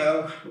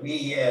anyhow,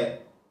 we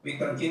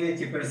continue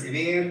to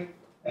persevere.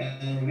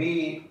 And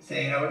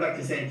I would like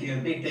to say to you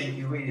a big thank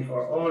you really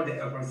for all the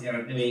efforts you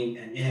are doing,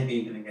 and you have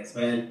been doing as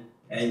well.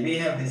 And we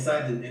have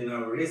decided in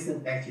our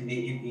recent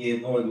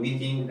EPA board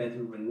meeting that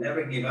we will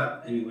never give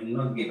up, and we will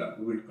not give up.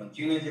 We will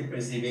continue to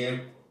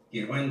persevere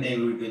till one day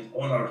we will get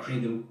all our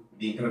freedom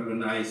being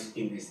recognized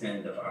in this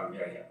land of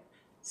Algeria.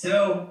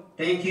 So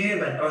thank you,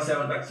 but also I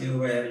would like to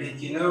let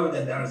you know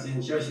that the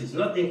Algerian Church is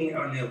not thinking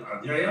only of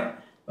Algeria,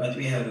 but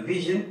we have a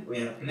vision, we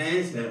have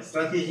plans, we have a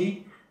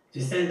strategy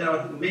to send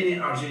out many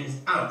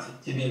Algerians out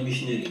to be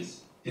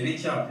missionaries, to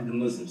reach out to the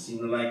Muslims.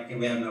 Like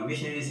we have now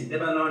missionaries in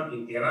Lebanon,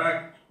 in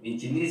Iraq, in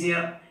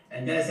Tunisia,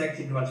 and that's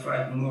actually what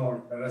frightened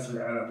more the rest of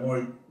the Arab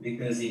world,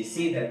 because they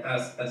see that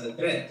as a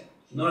threat.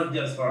 not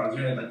just for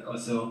Algeria, but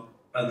also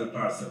other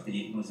parts of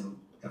the Muslim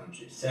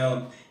countries.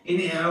 So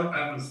anyhow,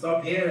 I will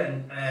stop here,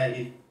 and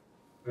if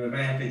we're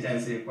very happy to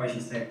answer your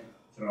questions later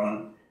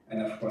on.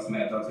 And of course,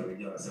 my daughter will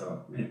do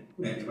so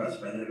very much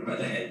better than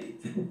what I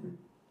did.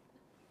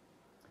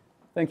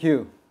 Thank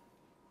you.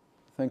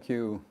 Thank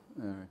you.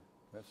 We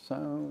have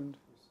sound.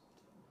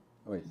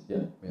 Oh, wait,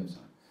 yeah, we have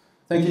sound.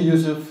 Thank you,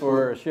 Yusuf,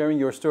 for sharing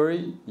your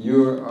story.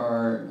 You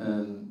are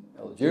an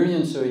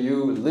Algerian, so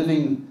you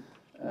living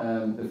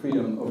the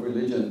freedom of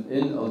religion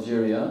in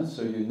Algeria,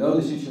 so you know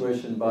the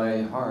situation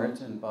by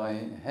heart and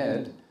by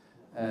head.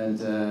 And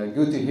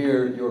good to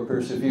hear your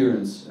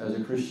perseverance as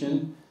a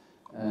Christian,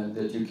 and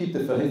that you keep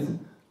the faith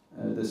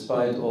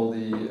despite all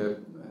the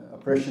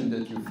oppression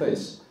that you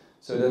face.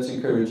 So that's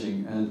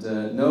encouraging. And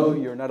no,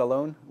 you're not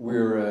alone.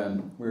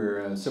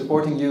 We're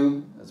supporting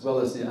you, as well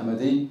as the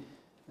Ahmadi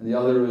and the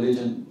other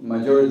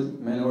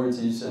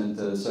minorities.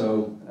 And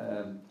so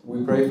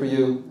we pray for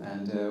you,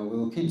 and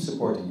we'll keep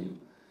supporting you.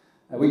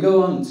 We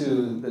go on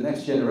to the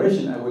next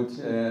generation, I would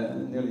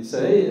nearly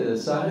say.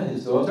 Sarah,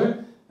 his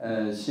daughter,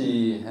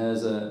 she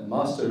has a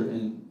master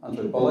in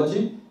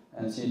anthropology,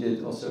 and she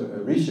did also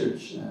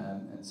research,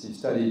 and she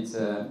studied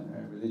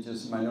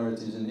religious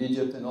minorities in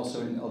Egypt and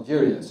also in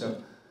Algeria.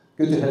 So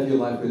good to have you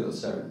live with us,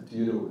 Sarah. To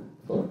you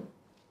the floor.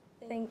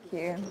 Thank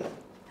you.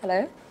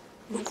 Hello?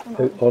 Is this one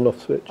on? On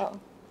off switch. Oh.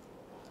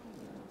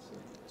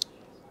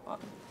 On.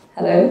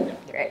 Hello?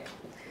 Great.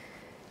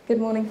 Good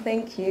morning,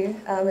 thank you.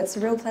 It's a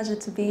real pleasure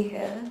to be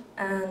here,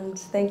 and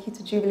thank you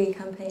to Jubilee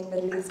Campaign,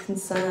 Middle East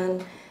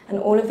Concern, and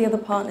all of the other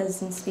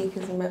partners and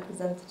speakers and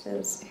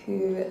representatives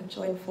who have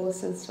joined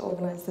forces to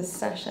organise this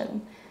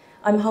session.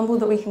 I'm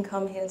humbled that we can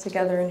come here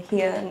together and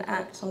hear and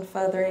act on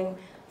furthering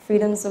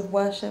freedoms of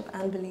worship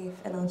and belief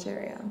in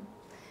Algeria.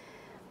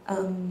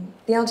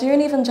 The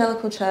Algerian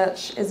Evangelical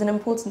Church is an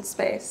important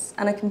space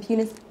and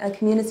a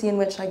community in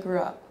which I grew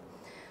up.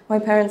 My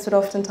parents would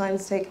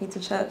oftentimes take me to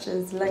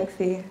churches,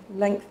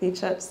 lengthy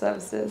church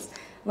services,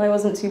 and I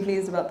wasn't too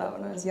pleased about that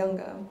when I was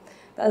younger.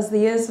 But as the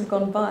years have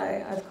gone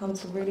by, I've come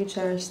to really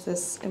cherish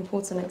this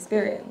important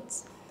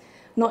experience.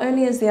 Not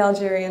only is the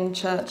Algerian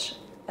church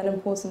an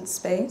important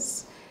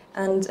space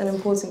and an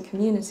important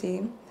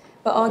community,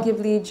 but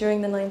arguably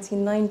during the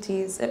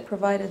 1990s it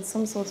provided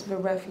some sort of a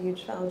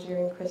refuge for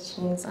Algerian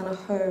Christians and a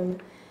home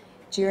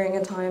during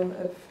a time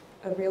of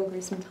a real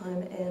gruesome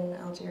time in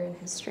Algerian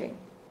history.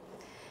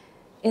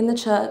 In the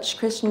church,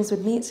 Christians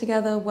would meet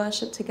together,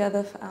 worship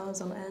together for hours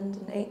on end,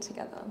 and ate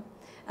together.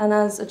 And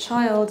as a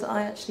child,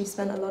 I actually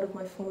spent a lot of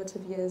my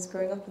formative years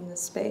growing up in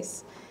this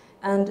space,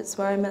 and it's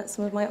where I met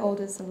some of my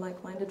oldest and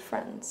like-minded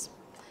friends.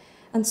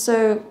 And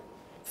so,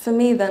 for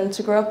me then,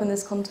 to grow up in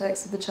this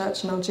context of the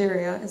church in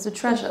Algeria is a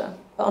treasure,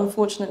 but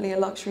unfortunately a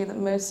luxury that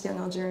most young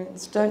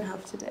Algerians don't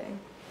have today.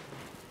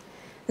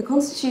 The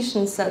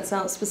Constitution sets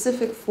out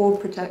specific FoRB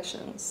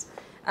protections.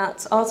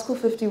 At Article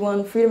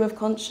 51, freedom of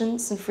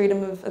conscience and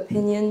freedom of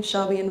opinion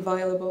shall be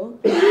inviolable.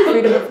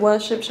 Freedom of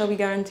worship shall be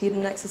guaranteed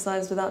and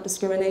exercised without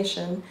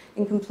discrimination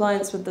in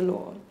compliance with the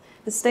law.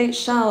 The state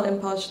shall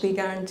impartially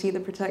guarantee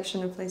the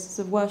protection of places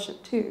of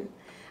worship too.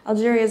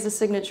 Algeria is a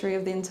signatory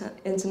of the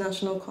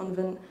International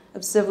Convent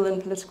of Civil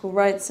and Political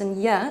Rights,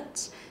 and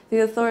yet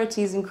the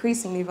authorities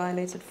increasingly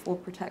violated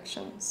FoRB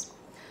protections.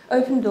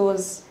 Open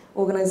Doors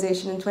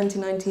organization in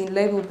 2019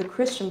 labelled the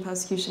Christian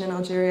persecution in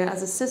Algeria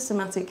as a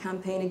systematic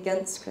campaign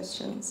against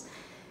Christians.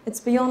 It's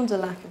beyond a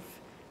lack of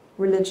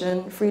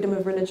religion, freedom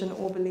of religion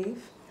or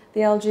belief.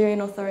 The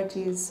Algerian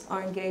authorities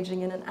are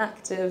engaging in an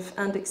active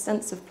and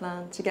extensive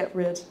plan to get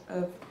rid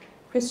of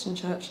Christian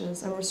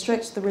churches and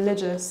restrict the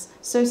religious,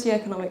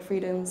 socio-economic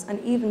freedoms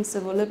and even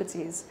civil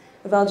liberties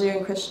of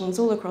Algerian Christians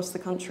all across the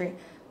country,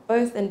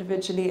 both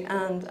individually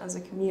and as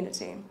a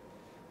community.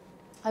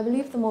 I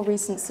believe the more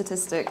recent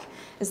statistic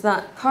is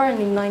that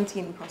currently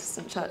 19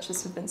 Protestant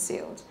churches have been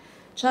sealed.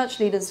 Church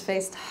leaders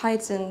faced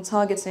heightened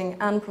targeting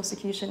and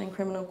prosecution in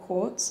criminal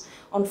courts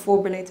on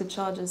FoRB-related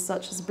charges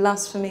such as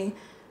blasphemy,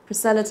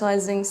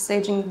 proselytizing,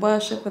 staging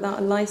worship without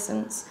a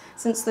license,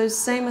 since those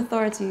same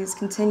authorities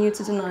continue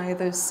to deny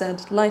those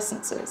said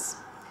licenses.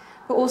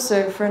 But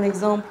also, for an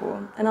example,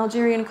 an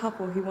Algerian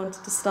couple who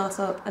wanted to start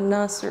up a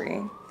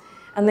nursery,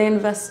 and they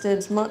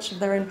invested much of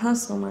their own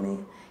personal money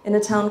in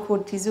a town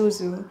called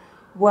Tizouzou,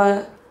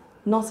 were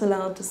not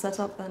allowed to set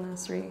up their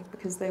nursery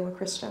because they were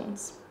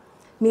Christians.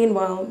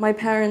 Meanwhile, my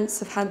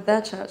parents have had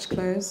their church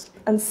closed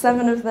and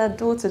 7 of their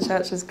daughter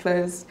churches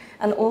closed,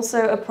 and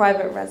also a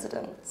private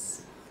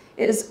residence.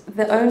 It is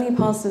the only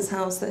pastor's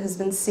house that has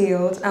been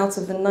sealed out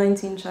of the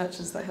 19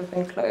 churches that have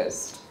been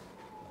closed.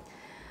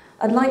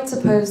 I'd like to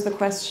pose the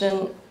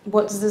question,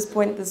 what does this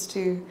point us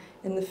to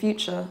in the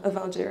future of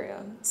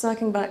Algeria?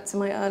 Circling back to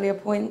my earlier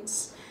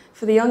points,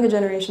 for the younger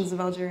generations of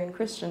Algerian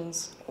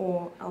Christians,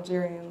 or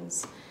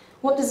Algerians,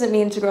 what does it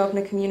mean to grow up in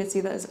a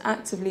community that is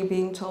actively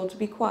being told to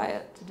be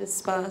quiet, to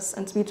disperse,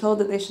 and to be told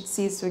that they should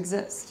cease to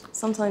exist,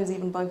 sometimes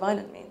even by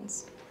violent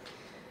means?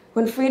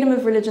 When freedom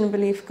of religion and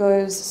belief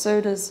goes,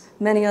 so does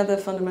many other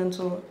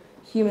fundamental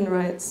human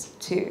rights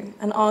too,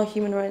 and our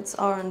human rights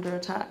are under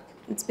attack.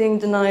 It's being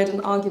denied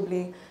and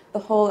arguably the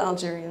whole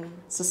Algerian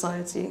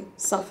society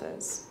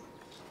suffers.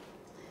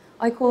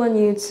 I call on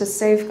you to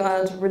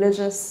safeguard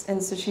religious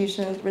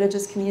institutions,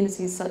 religious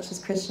communities such as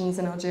Christians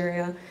in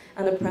Algeria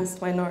and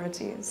oppressed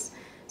minorities,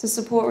 to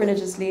support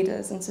religious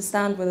leaders and to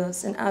stand with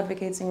us in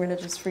advocating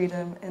religious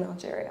freedom in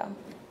Algeria.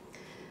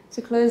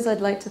 To close,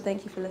 I'd like to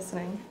thank you for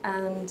listening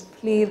and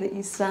plead that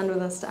you stand with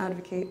us to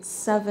advocate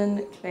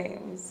 7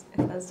 claims,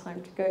 if there's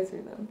time to go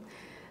through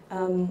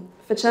them.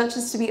 For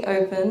churches to be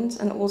opened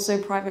and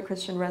also private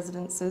Christian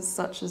residences,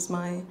 such as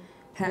my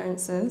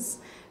parents',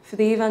 for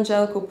the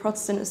Evangelical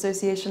Protestant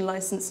Association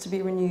license to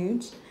be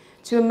renewed,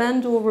 to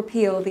amend or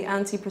repeal the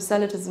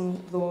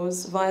anti-proselytism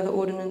laws via the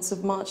Ordinance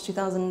of March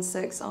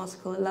 2006,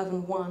 Article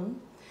 11.1,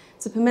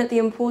 to permit the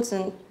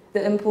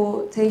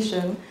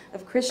importation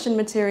of Christian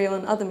material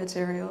and other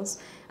materials,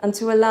 and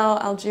to allow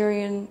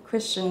Algerian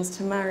Christians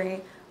to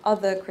marry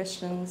other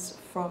Christians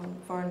from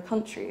foreign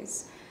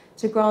countries,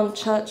 to grant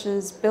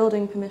churches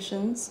building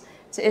permissions,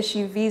 to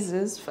issue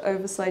visas for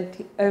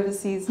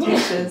overseas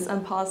teachers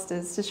and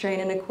pastors to train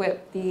and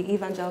equip the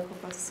Evangelical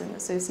Protestant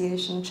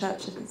Association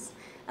churches.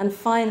 And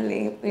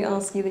finally, we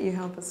ask you that you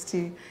help us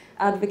to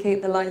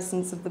advocate the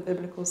license of the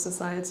Biblical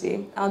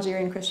Society,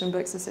 Algerian Christian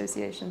Books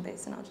Association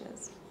based in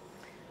Algiers.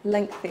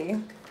 Lengthy,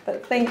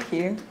 but thank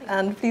you.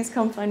 And please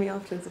come find me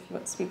afterwards if you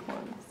want to speak more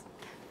on this.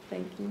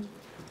 Thank you.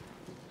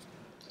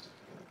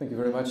 Thank you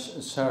very much,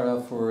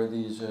 Sarah, for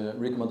these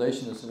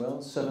recommendations as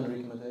well. 7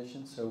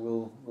 recommendations. So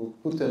we'll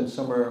put them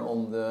somewhere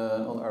on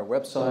our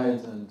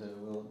website, and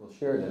we'll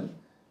share them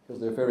because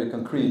they're very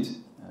concrete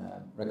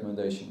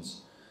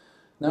recommendations.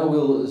 Now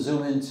we'll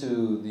zoom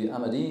into the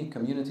Ahmadi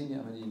community, the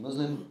Ahmadi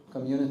Muslim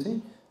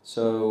community.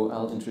 So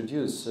I'll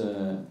introduce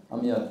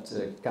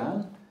Amjad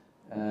Khan,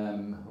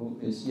 who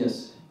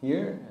is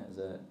here as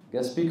a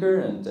guest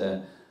speaker, and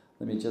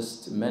let me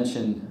just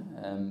mention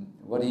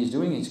what he's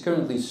doing. He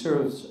currently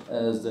serves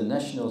as the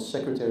National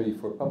Secretary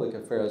for Public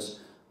Affairs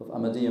of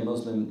Ahmadiyya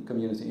Muslim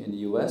Community in the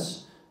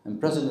US and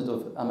President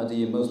of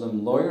Ahmadiyya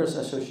Muslim Lawyers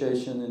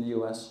Association in the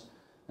US.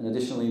 And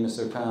additionally,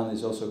 Mr. Khan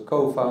is also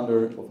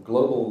co-founder of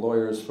Global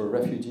Lawyers for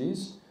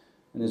Refugees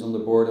and is on the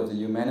board of the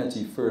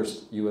Humanity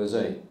First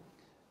USA.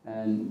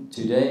 And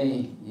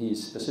today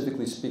he's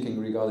specifically speaking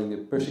regarding the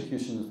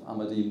persecution of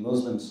Ahmadi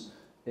Muslims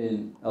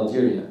in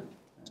Algeria.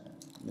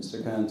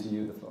 Mr. Khan, to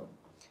you the floor.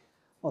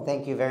 Well,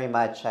 thank you very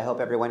much. I hope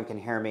everyone can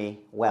hear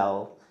me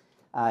well.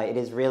 It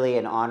is really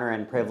an honor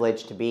and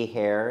privilege to be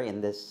here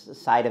in this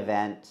side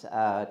event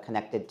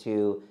connected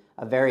to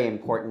a very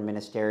important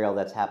ministerial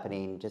that's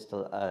happening just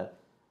a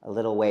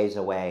little ways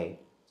away.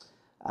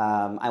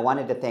 I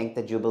wanted to thank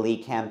the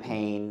Jubilee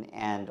campaign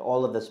and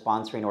all of the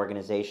sponsoring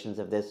organizations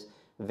of this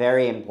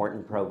very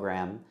important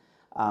program.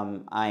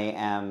 I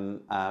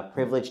am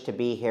privileged to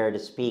be here to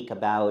speak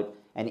about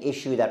an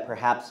issue that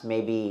perhaps may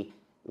be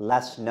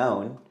less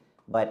known,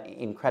 but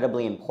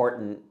incredibly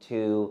important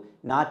to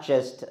not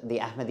just the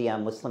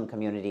Ahmadiyya Muslim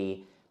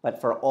community, but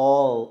for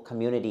all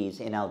communities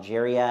in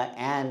Algeria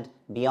and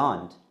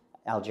beyond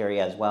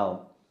Algeria as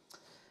well.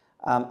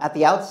 At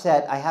the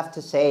outset, I have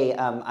to say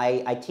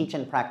I teach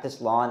and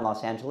practice law in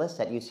Los Angeles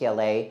at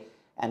UCLA,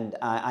 and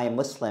I am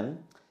Muslim.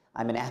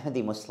 I'm an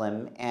Ahmadi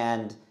Muslim,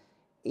 and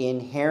in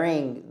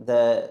hearing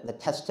the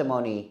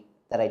testimony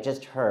that I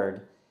just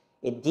heard,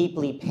 it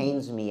deeply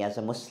pains me as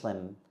a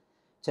Muslim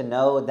to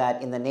know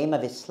that in the name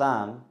of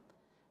Islam,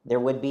 there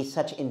would be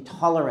such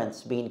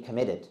intolerance being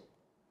committed.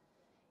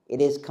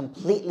 It is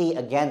completely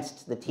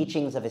against the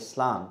teachings of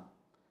Islam,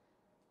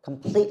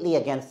 completely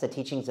against the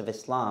teachings of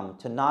Islam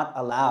to not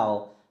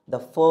allow the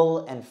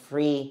full and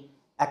free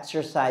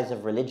exercise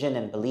of religion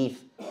and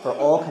belief for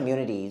all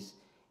communities,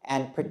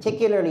 and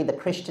particularly the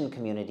Christian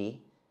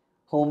community,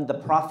 whom the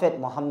Prophet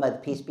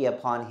Muhammad, peace be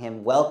upon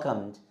him,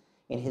 welcomed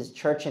in his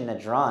church in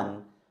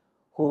Najran,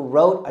 who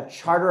wrote a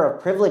charter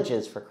of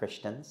privileges for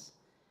Christians,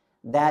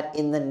 that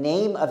in the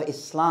name of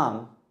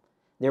Islam,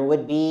 there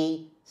would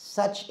be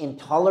such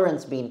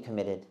intolerance being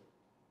committed.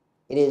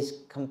 It is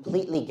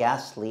completely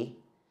ghastly.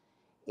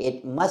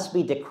 It must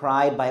be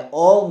decried by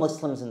all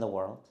Muslims in the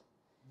world.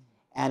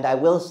 And I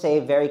will say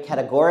very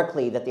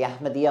categorically that the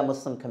Ahmadiyya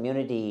Muslim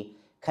community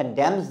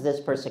condemns this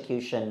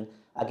persecution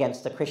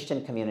against the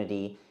Christian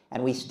community,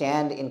 and we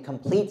stand in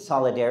complete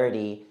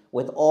solidarity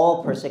with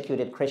all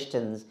persecuted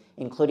Christians,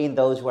 including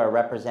those who are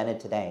represented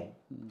today.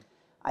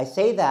 I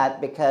say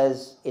that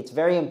because it's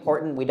very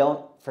important we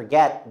don't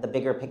forget the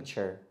bigger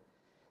picture,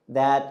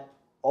 that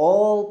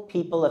all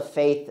people of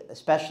faith,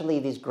 especially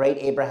these great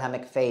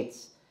Abrahamic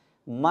faiths,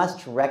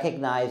 must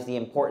recognize the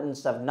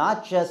importance of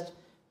not just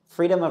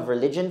freedom of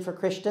religion for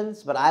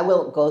Christians, but I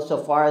will go so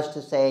far as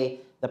to say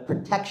the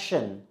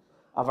protection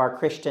of our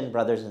Christian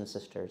brothers and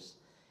sisters.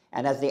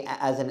 And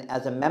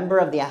as a member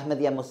of the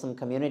Ahmadiyya Muslim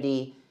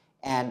community,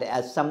 and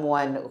as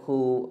someone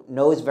who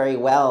knows very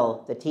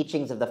well the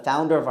teachings of the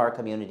founder of our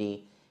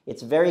community,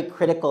 it's very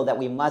critical that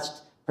we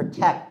must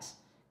protect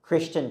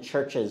Christian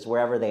churches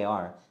wherever they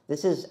are.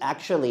 This is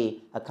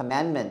actually a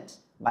commandment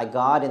by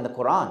God in the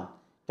Quran,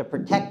 to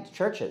protect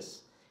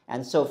churches.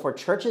 And so for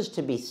churches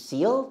to be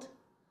sealed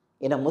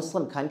in a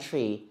Muslim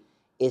country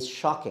is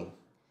shocking.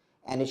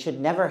 and it should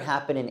never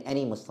happen in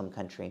any Muslim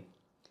country.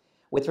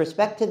 With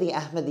respect to the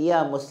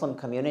Ahmadiyya Muslim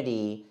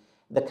community,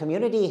 the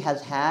community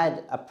has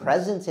had a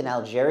presence in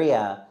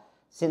Algeria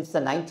since the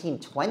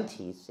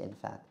 1920s, in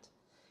fact.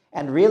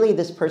 And really,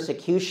 this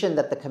persecution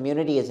that the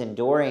community is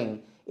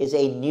enduring is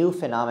a new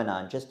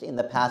phenomenon just in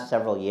the past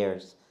several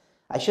years.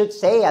 I should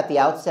say at the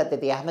outset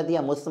that the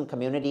Ahmadiyya Muslim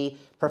community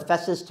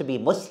professes to be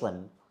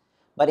Muslim,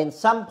 but in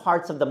some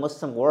parts of the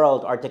Muslim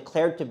world are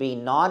declared to be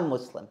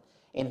non-Muslim.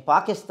 In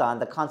Pakistan,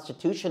 the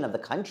constitution of the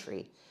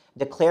country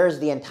declares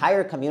the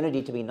entire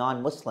community to be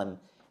non-Muslim,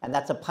 and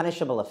that's a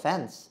punishable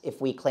offense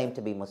if we claim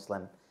to be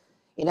Muslim.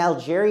 In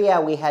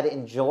Algeria, we had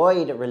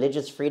enjoyed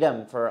religious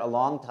freedom for a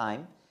long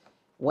time.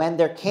 When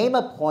there came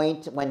a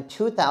point when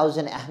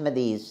 2,000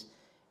 Ahmadis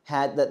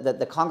had,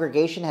 the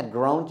congregation had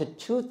grown to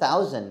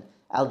 2,000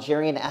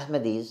 Algerian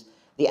Ahmadis,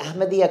 the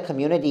Ahmadiyya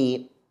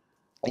community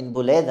in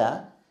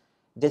Bouleda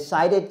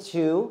decided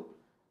to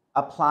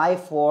apply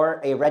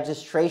for a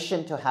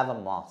registration to have a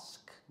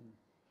mosque.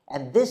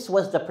 And this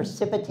was the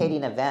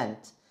precipitating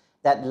event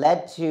that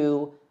led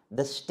to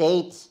the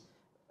state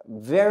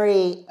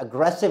very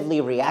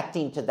aggressively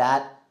reacting to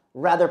that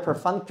rather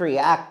perfunctory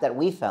act that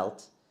we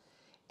felt.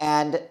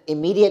 And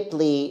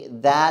immediately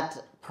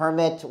that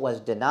permit was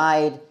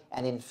denied,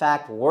 and in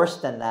fact, worse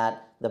than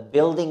that, the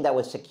building that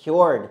was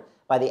secured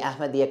by the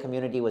Ahmadiyya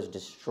community was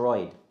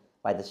destroyed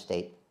by the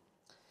state.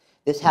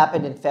 This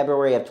happened in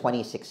February of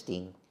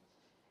 2016.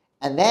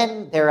 And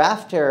then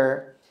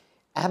thereafter,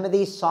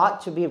 Ahmadis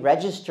sought to be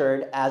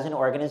registered as an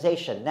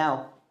organization.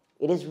 Now,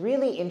 it is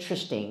really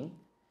interesting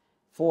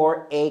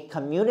for a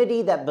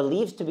community that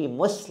believes to be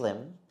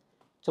Muslim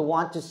to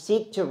want to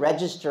seek to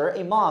register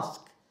a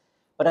mosque.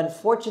 But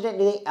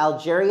unfortunately,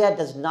 Algeria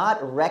does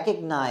not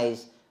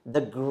recognize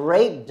the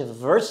great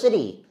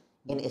diversity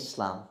in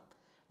Islam,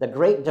 the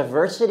great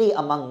diversity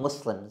among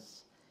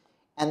Muslims.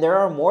 And there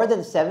are more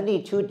than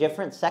 72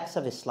 different sects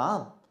of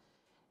Islam.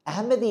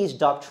 Ahmadis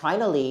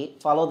doctrinally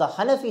follow the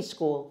Hanafi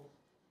school.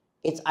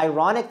 It's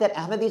ironic that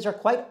Ahmadis are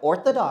quite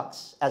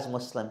orthodox as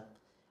Muslim,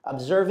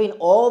 observing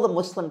all the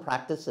Muslim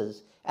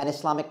practices and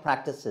Islamic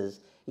practices,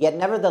 yet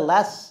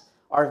nevertheless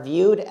are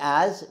viewed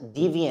as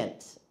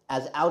deviant,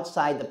 as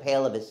outside the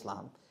pale of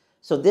Islam.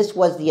 So this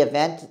was the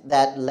event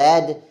that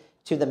led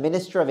to the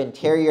Minister of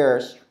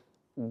Interior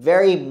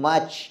very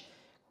much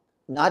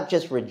not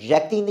just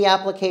rejecting the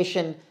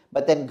application,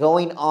 but then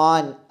going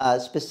on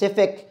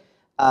specific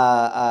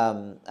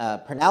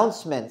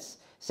pronouncements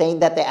saying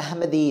that the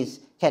Ahmadis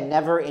can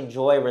never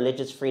enjoy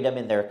religious freedom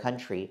in their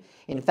country.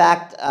 In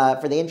fact,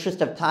 for the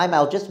interest of time,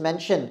 I'll just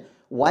mention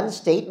one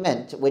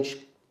statement which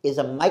is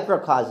a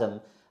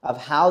microcosm of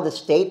how the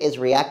state is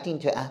reacting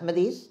to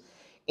Ahmadis.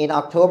 In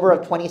October of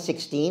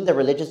 2016, the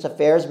Religious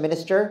Affairs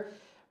Minister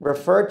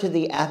referred to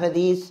the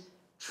Ahmadis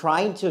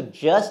trying to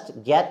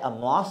just get a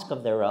mosque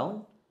of their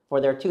own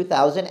for their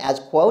 2,000 as,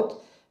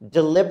 quote,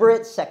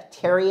 deliberate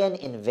sectarian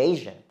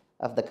invasion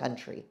of the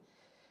country,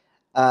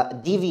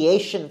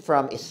 deviation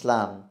from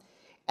Islam.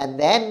 And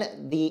then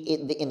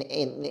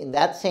in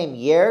that same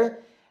year,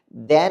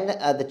 then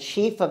the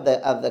chief of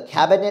the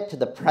cabinet to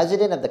the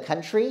president of the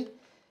country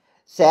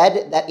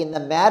said that in the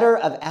matter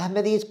of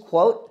Ahmadis,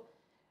 quote,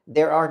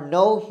 there are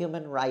no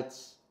human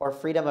rights or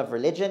freedom of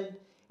religion,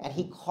 and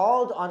he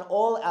called on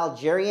all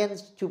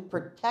Algerians to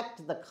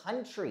protect the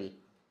country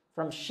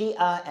from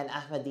Shia and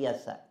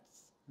Ahmadiyya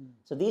sects.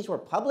 So these were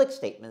public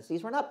statements.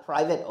 These were not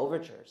private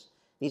overtures.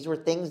 These were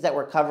things that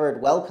were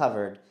covered, well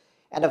covered.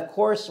 And of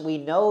course, we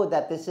know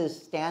that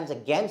this stands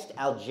against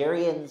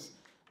Algerians'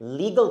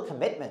 legal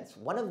commitments.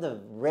 One of the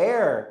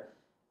rare,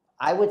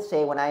 I would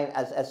say,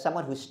 as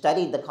someone who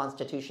studied the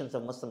constitutions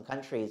of Muslim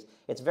countries,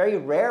 it's very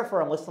rare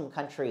for a Muslim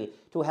country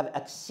to have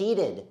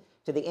acceded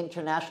to the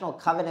International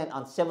Covenant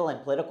on Civil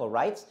and Political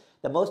Rights,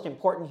 the most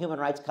important human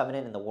rights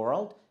covenant in the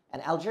world,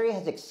 and Algeria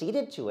has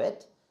acceded to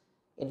it,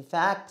 in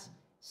fact,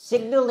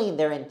 signaling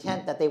their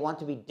intent that they want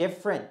to be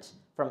different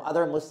from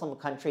other Muslim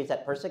countries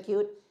that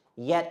persecute,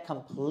 yet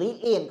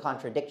completely in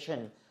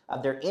contradiction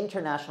of their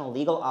international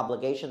legal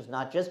obligations,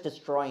 not just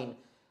destroying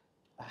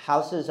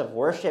houses of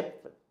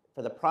worship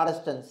for the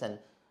Protestants and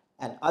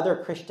other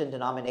Christian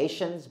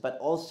denominations, but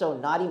also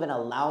not even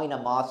allowing a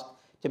mosque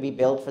to be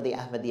built for the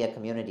Ahmadiyya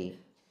community.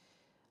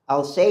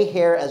 I'll say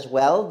here as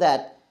well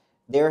that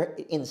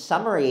in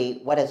summary,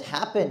 what has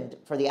happened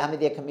for the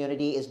Ahmadiyya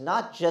community is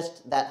not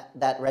just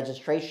that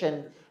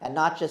registration and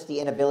not just the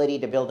inability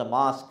to build a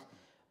mosque,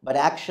 but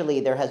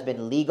actually there has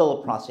been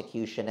legal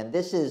prosecution, and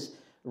this is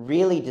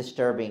really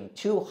disturbing.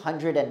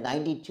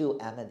 292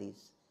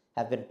 Ahmadis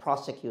have been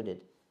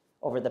prosecuted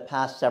over the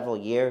past several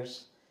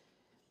years.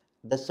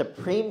 The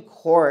Supreme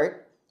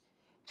Court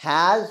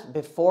has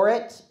before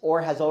it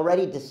or has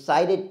already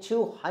decided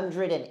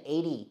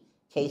 280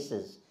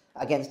 cases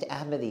against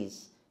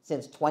Ahmadis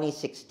since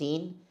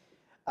 2016.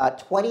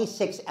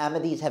 26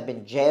 Ahmadis have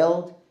been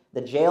jailed.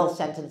 The jail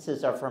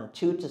sentences are from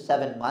 2 to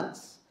 7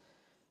 months.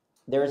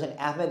 There is an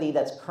Ahmadi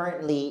that's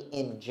currently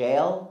in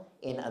jail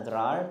in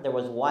Adrar. There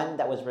was one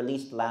that was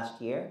released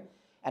last year.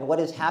 And what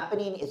is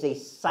happening is a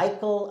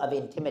cycle of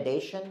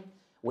intimidation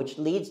which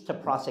leads to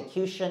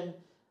prosecution,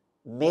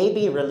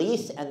 maybe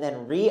release and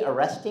then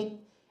re-arresting,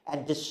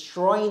 and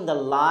destroying the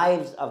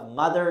lives of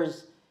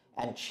mothers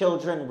and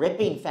children,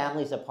 ripping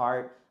families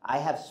apart. I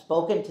have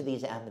spoken to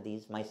these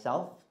Ahmadis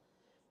myself.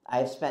 I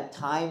have spent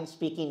time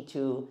speaking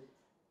to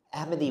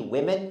Ahmadi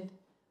women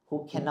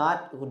who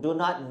do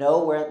not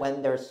know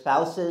when their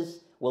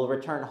spouses will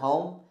return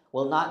home,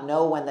 will not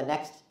know when the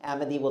next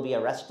Ahmadi will be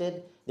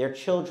arrested, their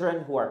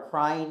children who are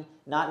crying,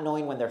 not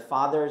knowing when their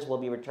fathers will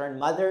be returned,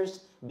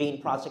 mothers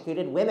being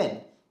prosecuted,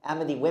 women,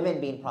 Ahmadi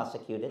women being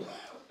prosecuted.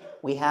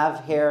 We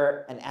have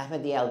here an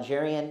Ahmadi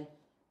Algerian,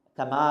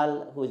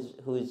 Kamal,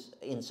 who's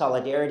in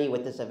solidarity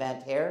with this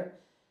event here.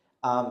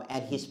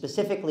 And he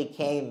specifically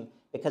came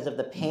because of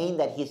the pain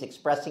that he's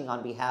expressing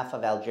on behalf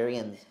of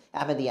Algerians,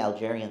 Ahmadi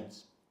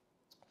Algerians.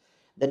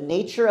 The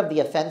nature of the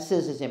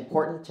offenses is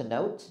important to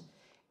note.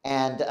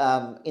 And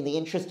in the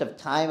interest of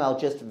time, I'll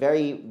just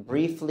very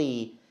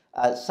briefly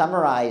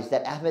summarize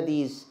that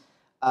Ahmadis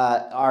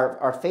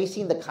are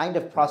facing the kind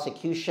of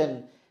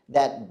prosecution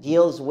that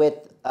deals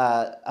with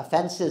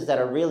offenses that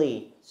are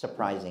really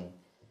surprising.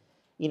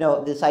 You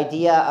know, this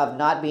idea of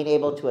not being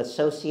able to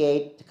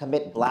associate, to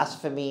commit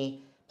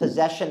blasphemy,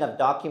 possession of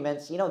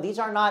documents. You know, these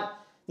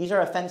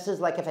are offenses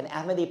like if an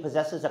Ahmadi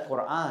possesses a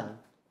Quran,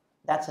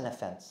 that's an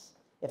offense.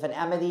 If an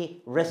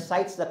Ahmadi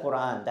recites the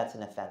Quran, that's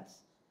an offense.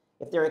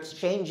 If they're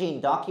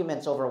exchanging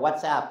documents over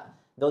WhatsApp,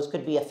 those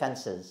could be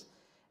offenses.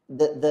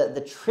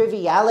 The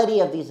triviality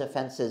of these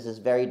offenses is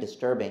very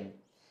disturbing.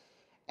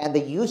 And the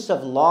use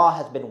of law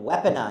has been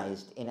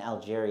weaponized in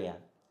Algeria.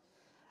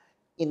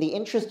 In the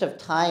interest of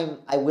time,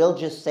 I will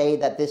just say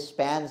that this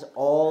spans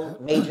all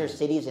major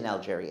cities in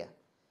Algeria.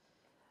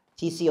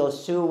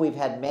 TCOSU, we've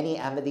had many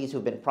Ahmadis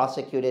who've been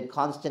prosecuted.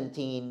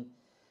 Constantine,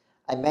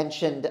 I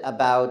mentioned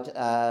about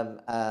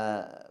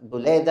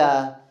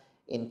Bouleda,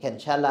 in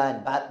Kenchala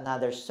and Batna.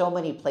 There's so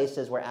many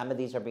places where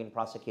Ahmadis are being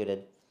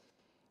prosecuted.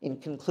 In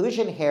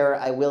conclusion here,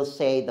 I will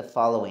say the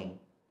following.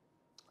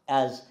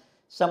 As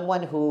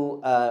someone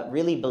who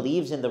really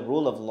believes in the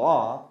rule of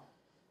law,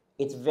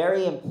 it's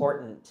very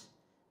important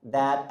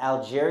that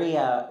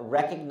Algeria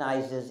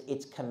recognizes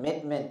its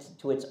commitment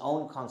to its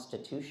own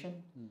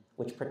constitution,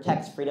 which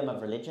protects freedom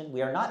of religion.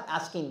 We are not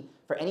asking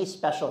for any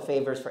special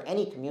favors for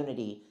any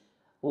community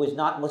who is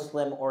not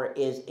Muslim or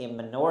is a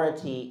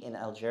minority in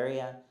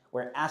Algeria.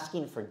 We're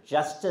asking for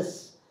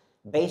justice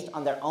based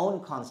on their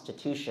own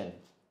constitution.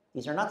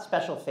 These are not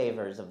special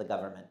favors of the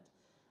government.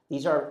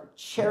 These are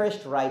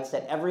cherished rights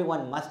that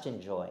everyone must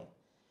enjoy.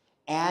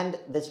 And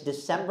this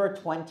December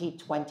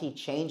 2020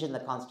 change in the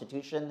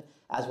constitution,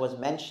 as was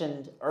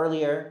mentioned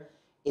earlier,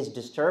 is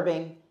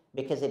disturbing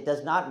because it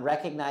does not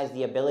recognize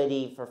the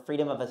ability for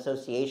freedom of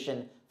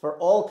association for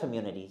all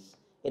communities.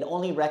 It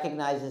only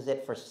recognizes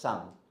it for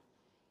some.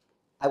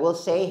 I will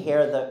say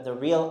here the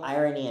real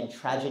irony and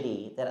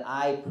tragedy that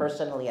I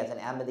personally as an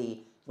Ahmadi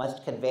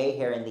must convey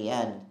here in the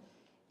end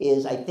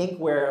is I think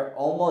we're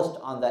almost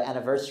on the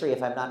anniversary,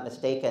 if I'm not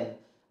mistaken,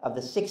 of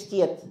the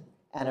 60th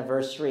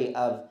anniversary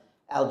of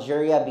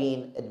Algeria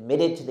being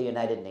admitted to the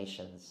United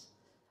Nations.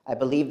 I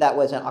believe that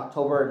was on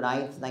October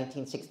 9th,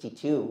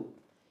 1962.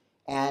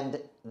 And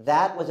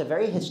that was a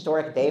very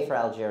historic day for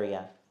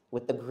Algeria,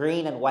 with the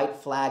green and white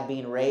flag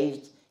being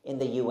raised in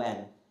the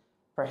UN.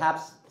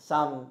 Perhaps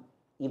some,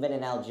 even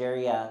in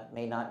Algeria,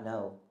 may not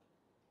know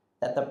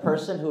that the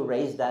person who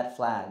raised that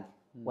flag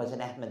was an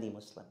Ahmadi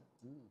Muslim.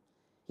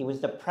 He was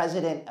the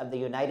president of the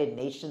United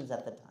Nations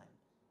at the time,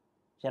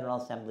 General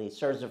Assembly,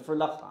 Sir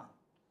Zafrullah Khan,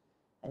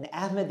 an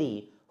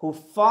Ahmadi who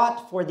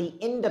fought for the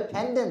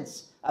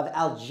independence of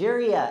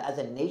Algeria as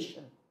a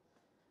nation,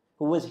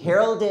 who was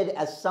heralded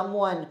as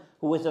someone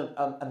who was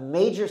a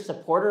major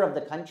supporter of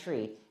the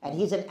country, and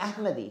he's an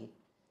Ahmadi.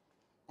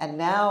 And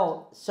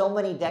now, so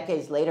many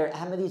decades later,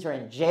 Ahmadis are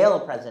in jail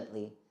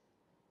presently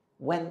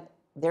when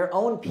their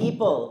own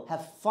people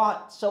have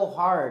fought so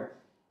hard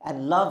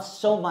and loved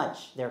so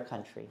much their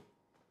country.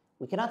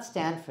 We cannot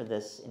stand for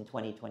this in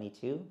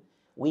 2022.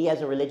 We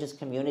as a religious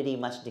community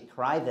must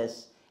decry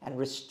this and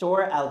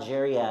restore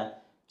Algeria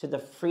to the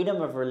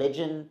freedom of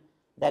religion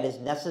that is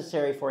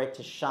necessary for it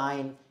to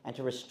shine and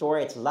to restore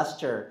its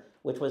luster,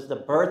 which was the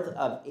birth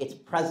of its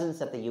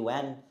presence at the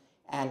UN,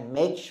 and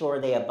make sure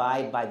they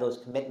abide by those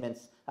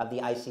commitments of the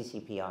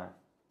ICCPR.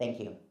 Thank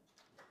you.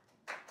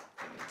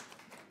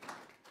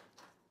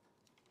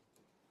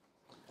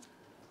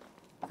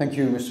 Thank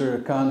you,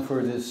 Mr. Khan,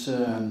 for this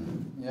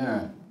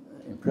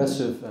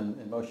impressive and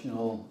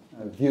emotional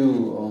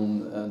view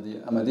on the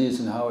Ahmadis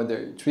and how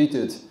they're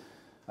treated.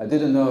 I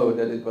didn't know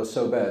that it was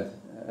so bad,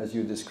 as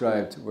you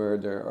described, where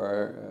there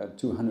are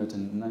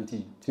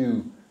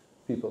 292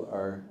 people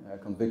are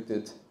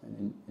convicted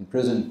and in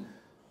prison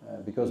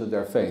because of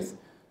their faith.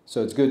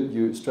 So it's good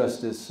you stress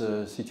this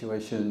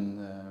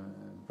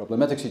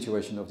problematic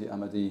situation of the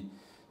Ahmadi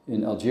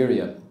in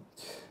Algeria.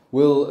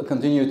 We'll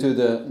continue to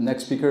the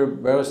next speaker,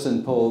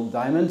 Barrister Paul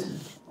Diamond,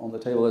 on the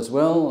table as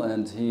well,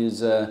 and he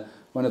is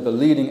one of the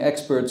leading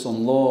experts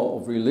on law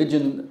of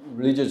religion,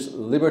 religious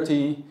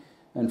liberty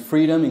and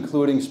freedom,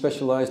 including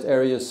specialized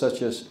areas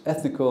such as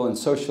ethical and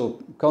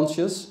social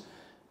conscience,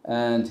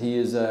 and he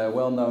is a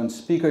well-known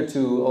speaker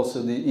to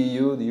also the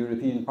EU, the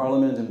European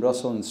Parliament in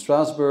Brussels and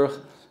Strasbourg,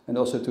 and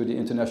also to the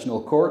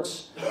international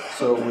courts.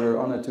 So we're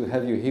honored to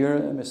have you here,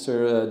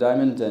 Mr.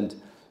 Diamond, and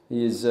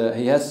he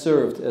has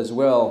served as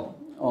well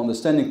on the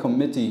standing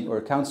committee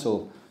or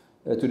council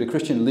to the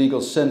Christian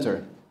Legal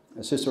Center,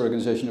 a sister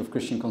organization of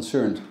Christian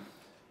Concerned.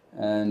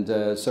 And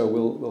so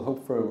we'll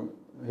hope to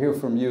hear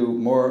from you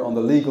more on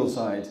the legal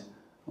side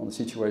on the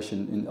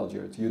situation in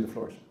Algeria. To you, the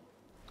floor.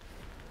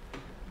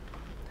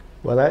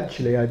 Well,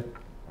 actually, I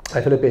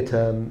feel a bit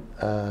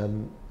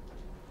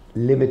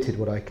limited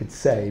what I could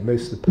say.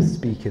 Most of the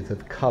speakers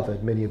have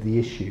covered many of the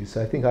issues,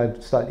 so I think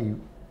I've slightly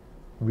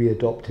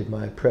readopted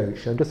my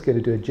approach. I'm just going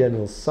to do a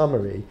general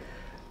summary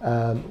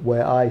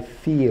where I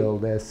feel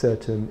there are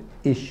certain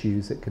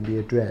issues that can be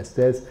addressed.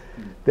 There's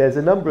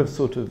a number of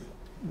sort of,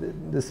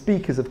 the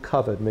speakers have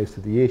covered most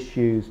of the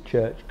issues: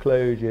 church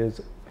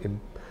closures,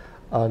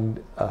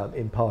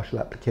 impartial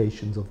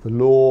applications of the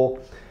law,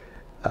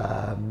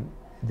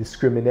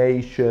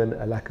 discrimination,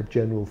 a lack of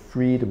general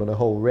freedom on a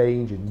whole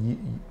range, and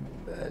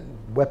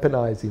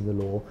weaponizing the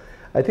law.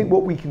 I think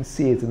what we can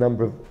see is a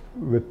number of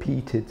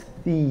repeated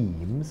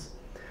themes.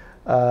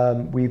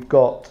 We've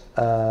got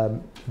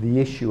the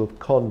issue of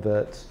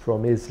converts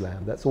from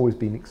Islam. That's always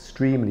been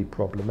extremely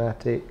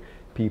problematic.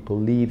 People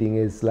leaving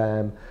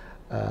Islam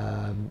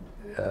and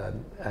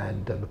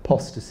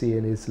apostasy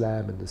in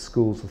Islam and the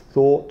schools of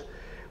thought.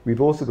 We've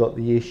also got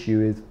the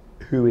issue is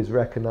who is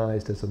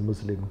recognized as a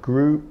Muslim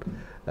group.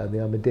 The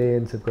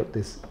Ahmadiyans have got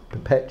this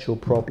perpetual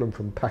problem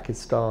from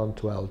Pakistan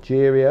to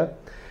Algeria.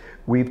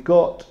 We've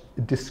got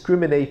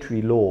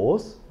discriminatory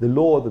laws. The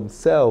law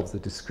themselves are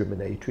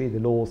discriminatory. The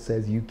law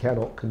says you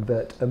cannot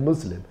convert a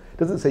Muslim. It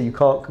doesn't say you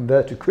can't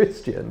convert a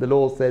Christian. The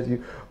law says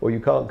you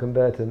can't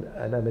convert an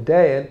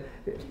Ahmadiyan.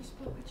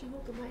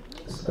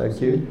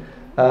 Thank you.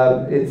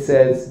 It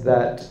says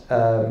that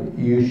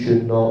you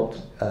should not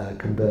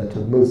convert a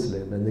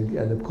Muslim,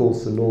 and of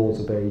course the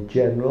laws are very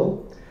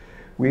general.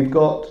 We've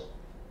got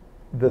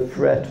the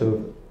threat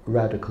of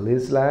radical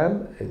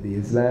Islam, the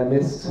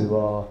Islamists who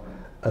are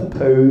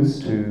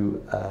opposed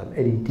to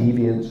any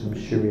deviance from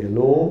Sharia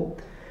law,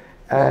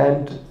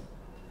 and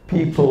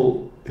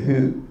people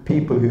who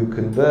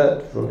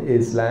convert from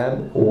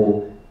Islam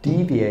or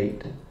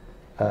deviate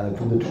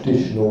from the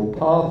traditional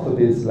path of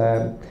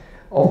Islam,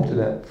 often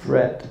at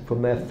threat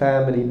from their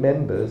family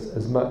members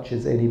as much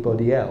as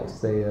anybody else.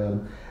 They are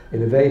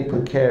in a very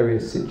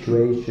precarious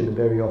situation and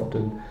very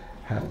often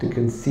have to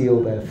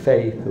conceal their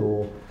faith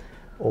or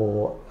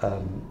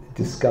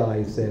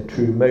disguise their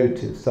true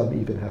motives. Some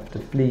even have to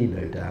flee,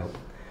 no doubt.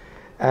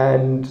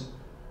 And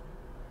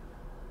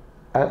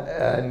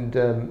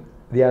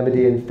the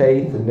Ahmadiyyan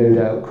faith and no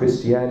doubt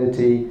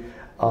Christianity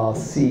are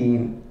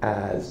seen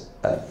as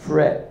a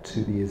threat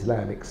to the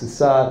Islamic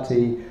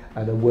society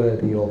and are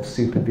worthy of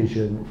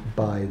supervision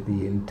by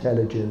the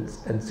intelligence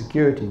and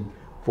security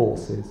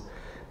forces.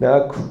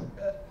 Now,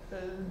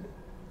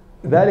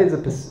 that is a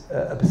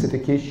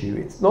Pacific issue.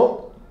 It's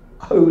not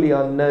wholly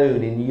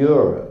unknown in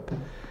Europe.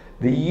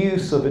 The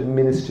use of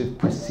administrative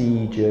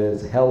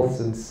procedures, health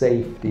and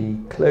safety,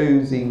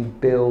 closing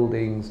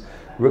buildings,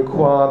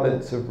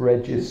 requirements of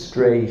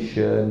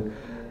registration,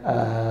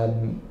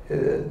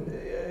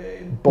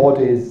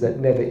 bodies that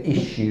never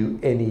issue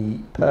any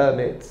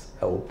permits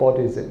or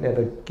bodies that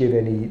never give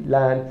any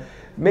land.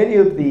 Many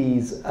of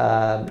these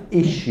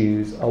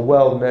issues are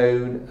well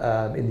known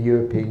in the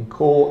European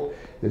Court.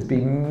 There's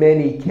been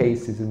many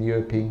cases in the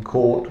European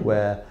Court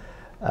where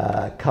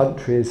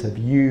countries have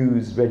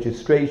used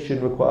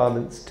registration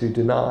requirements to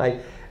deny.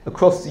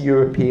 Across the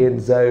European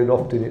zone,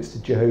 often it's the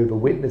Jehovah's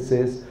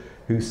Witnesses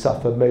who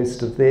suffer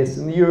most of this,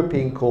 and the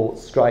European Court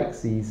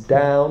strikes these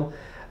down.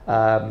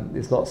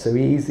 It's not so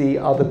easy.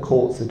 Other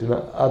courts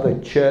are other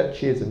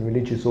churches and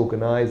religious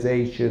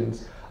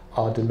organisations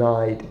are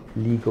denied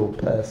legal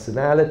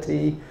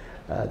personality.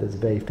 There's a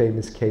very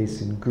famous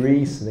case in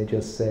Greece, and they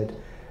just said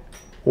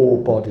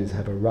all bodies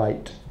have a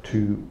right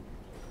to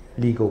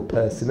legal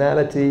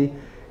personality.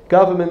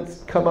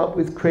 Governments come up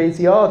with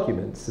crazy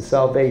arguments. The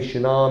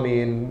Salvation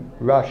Army in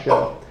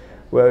Russia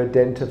were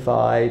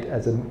identified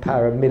as a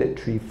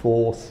paramilitary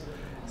force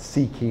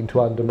seeking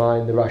to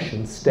undermine the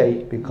Russian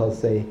state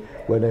because they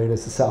were known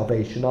as the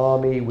Salvation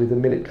Army with a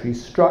military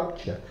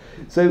structure.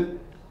 So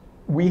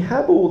we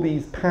have all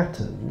these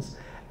patterns,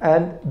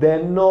 and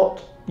they're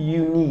not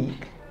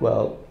unique,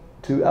 well,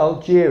 to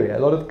Algeria. A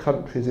lot of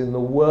countries in the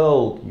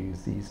world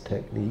use these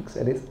techniques,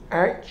 and it's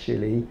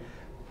actually,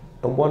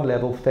 on one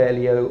level,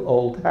 fairly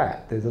old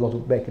hat. There's a lot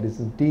of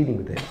mechanisms dealing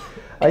with it.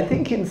 I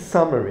think in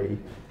summary,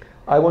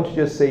 I want to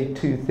just say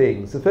two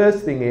things. The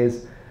first thing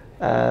is,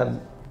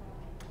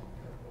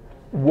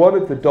 one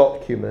of the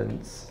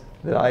documents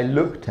that I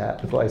looked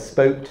at before I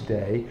spoke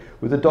today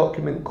was a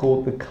document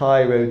called the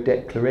Cairo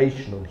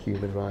Declaration on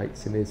Human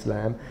Rights in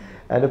Islam.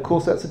 And of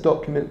course that's a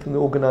document from the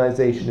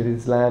Organization of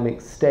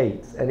Islamic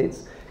States, and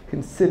it's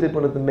considered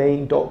one of the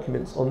main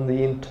documents on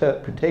the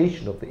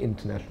interpretation of the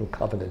International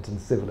Covenant on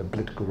Civil and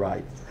Political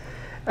Rights.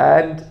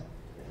 And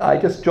I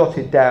just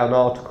jotted down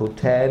Article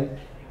 10.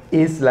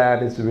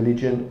 Islam is the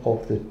religion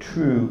of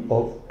true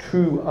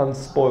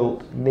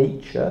unspoilt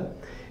nature.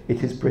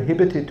 It is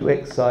prohibited to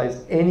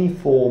exercise any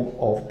form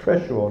of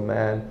pressure on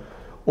man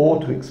or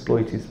to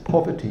exploit his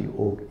poverty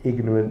or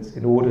ignorance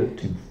in order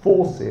to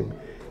force him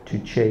to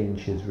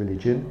change his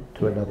religion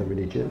to another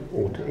religion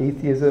or to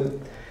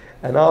atheism.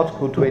 And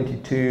Article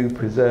 22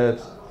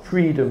 preserves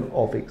freedom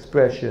of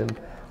expression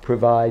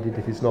provided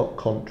it is not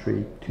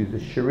contrary to the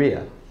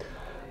Sharia.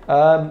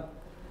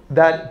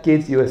 That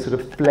gives you a sort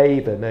of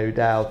flavour, no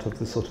doubt, of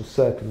the sort of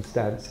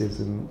circumstances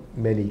in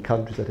many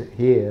countries that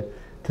adhere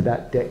to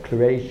that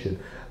declaration.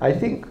 I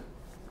think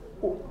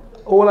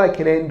all I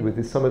can end with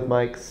is some of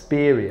my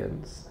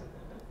experience.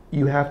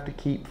 You have to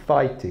keep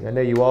fighting. I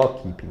know you are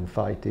keeping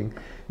fighting.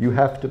 You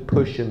have to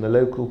push in the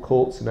local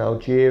courts in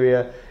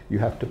Algeria. You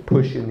have to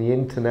push in the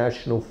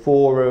international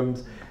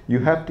forums. You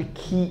have to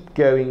keep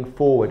going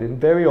forward, and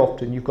very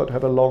often you've got to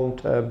have a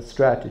long-term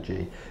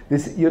strategy.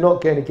 You're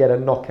not going to get a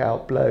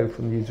knockout blow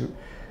from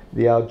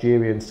the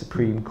Algerian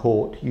Supreme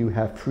Court. You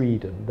have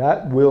freedom.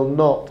 That will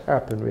not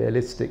happen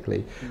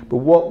realistically. But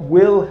what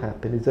will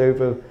happen is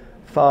over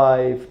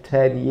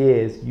 5-10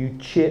 years, you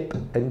chip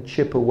and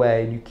chip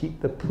away, and you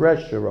keep the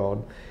pressure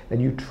on,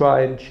 and you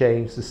try and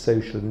change the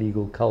social and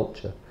legal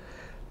culture.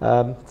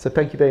 So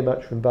thank you very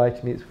much for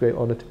inviting me. It's a great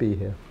honour to be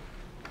here.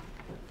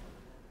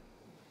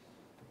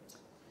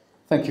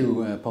 Thank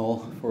you,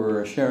 Paul,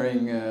 for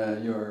sharing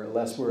your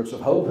last words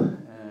of hope.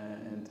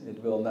 And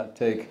it will not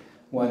take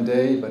one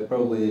day, but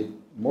probably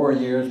more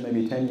years,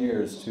 maybe 10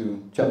 years,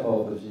 to chop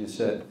off, as you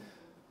said,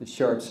 the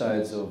sharp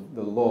sides of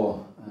the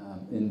law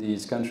in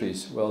these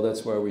countries. Well,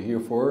 that's what we're here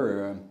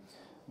for.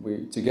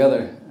 We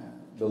together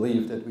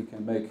believe that we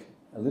can make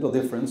a little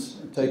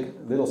difference, take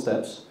little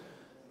steps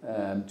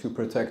to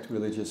protect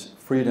religious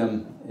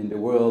freedom in the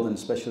world, and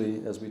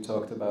especially as we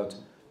talked about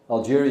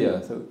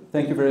Algeria. So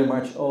thank you very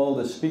much, all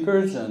the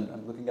speakers, and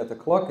I'm looking at the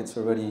clock. It's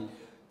already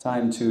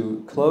time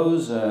to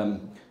close.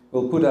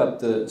 We'll put up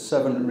the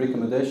 7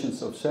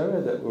 recommendations of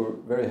Sarah that were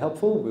very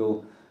helpful.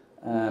 We'll,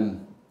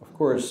 of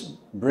course,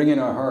 bring in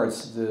our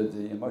hearts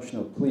the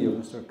emotional plea of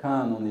Mr.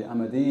 Khan on the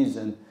Ahmadis,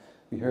 and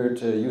we heard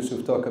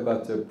Yusuf talk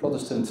about the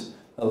Protestant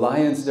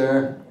Alliance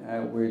there,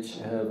 which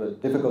have a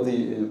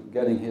difficulty in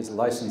getting his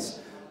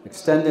license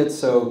extended.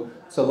 So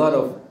it's a lot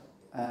of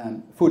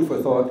food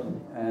for thought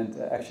and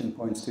action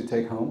points to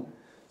take home.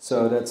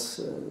 So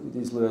that's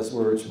these last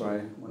words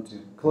where I want to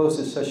close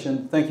this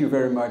session. Thank you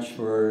very much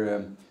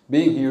for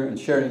being here and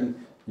sharing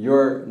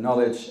your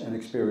knowledge and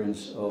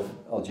experience of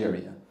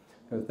Algeria.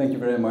 So thank you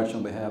very much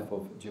on behalf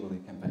of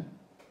Jubilee Campaign.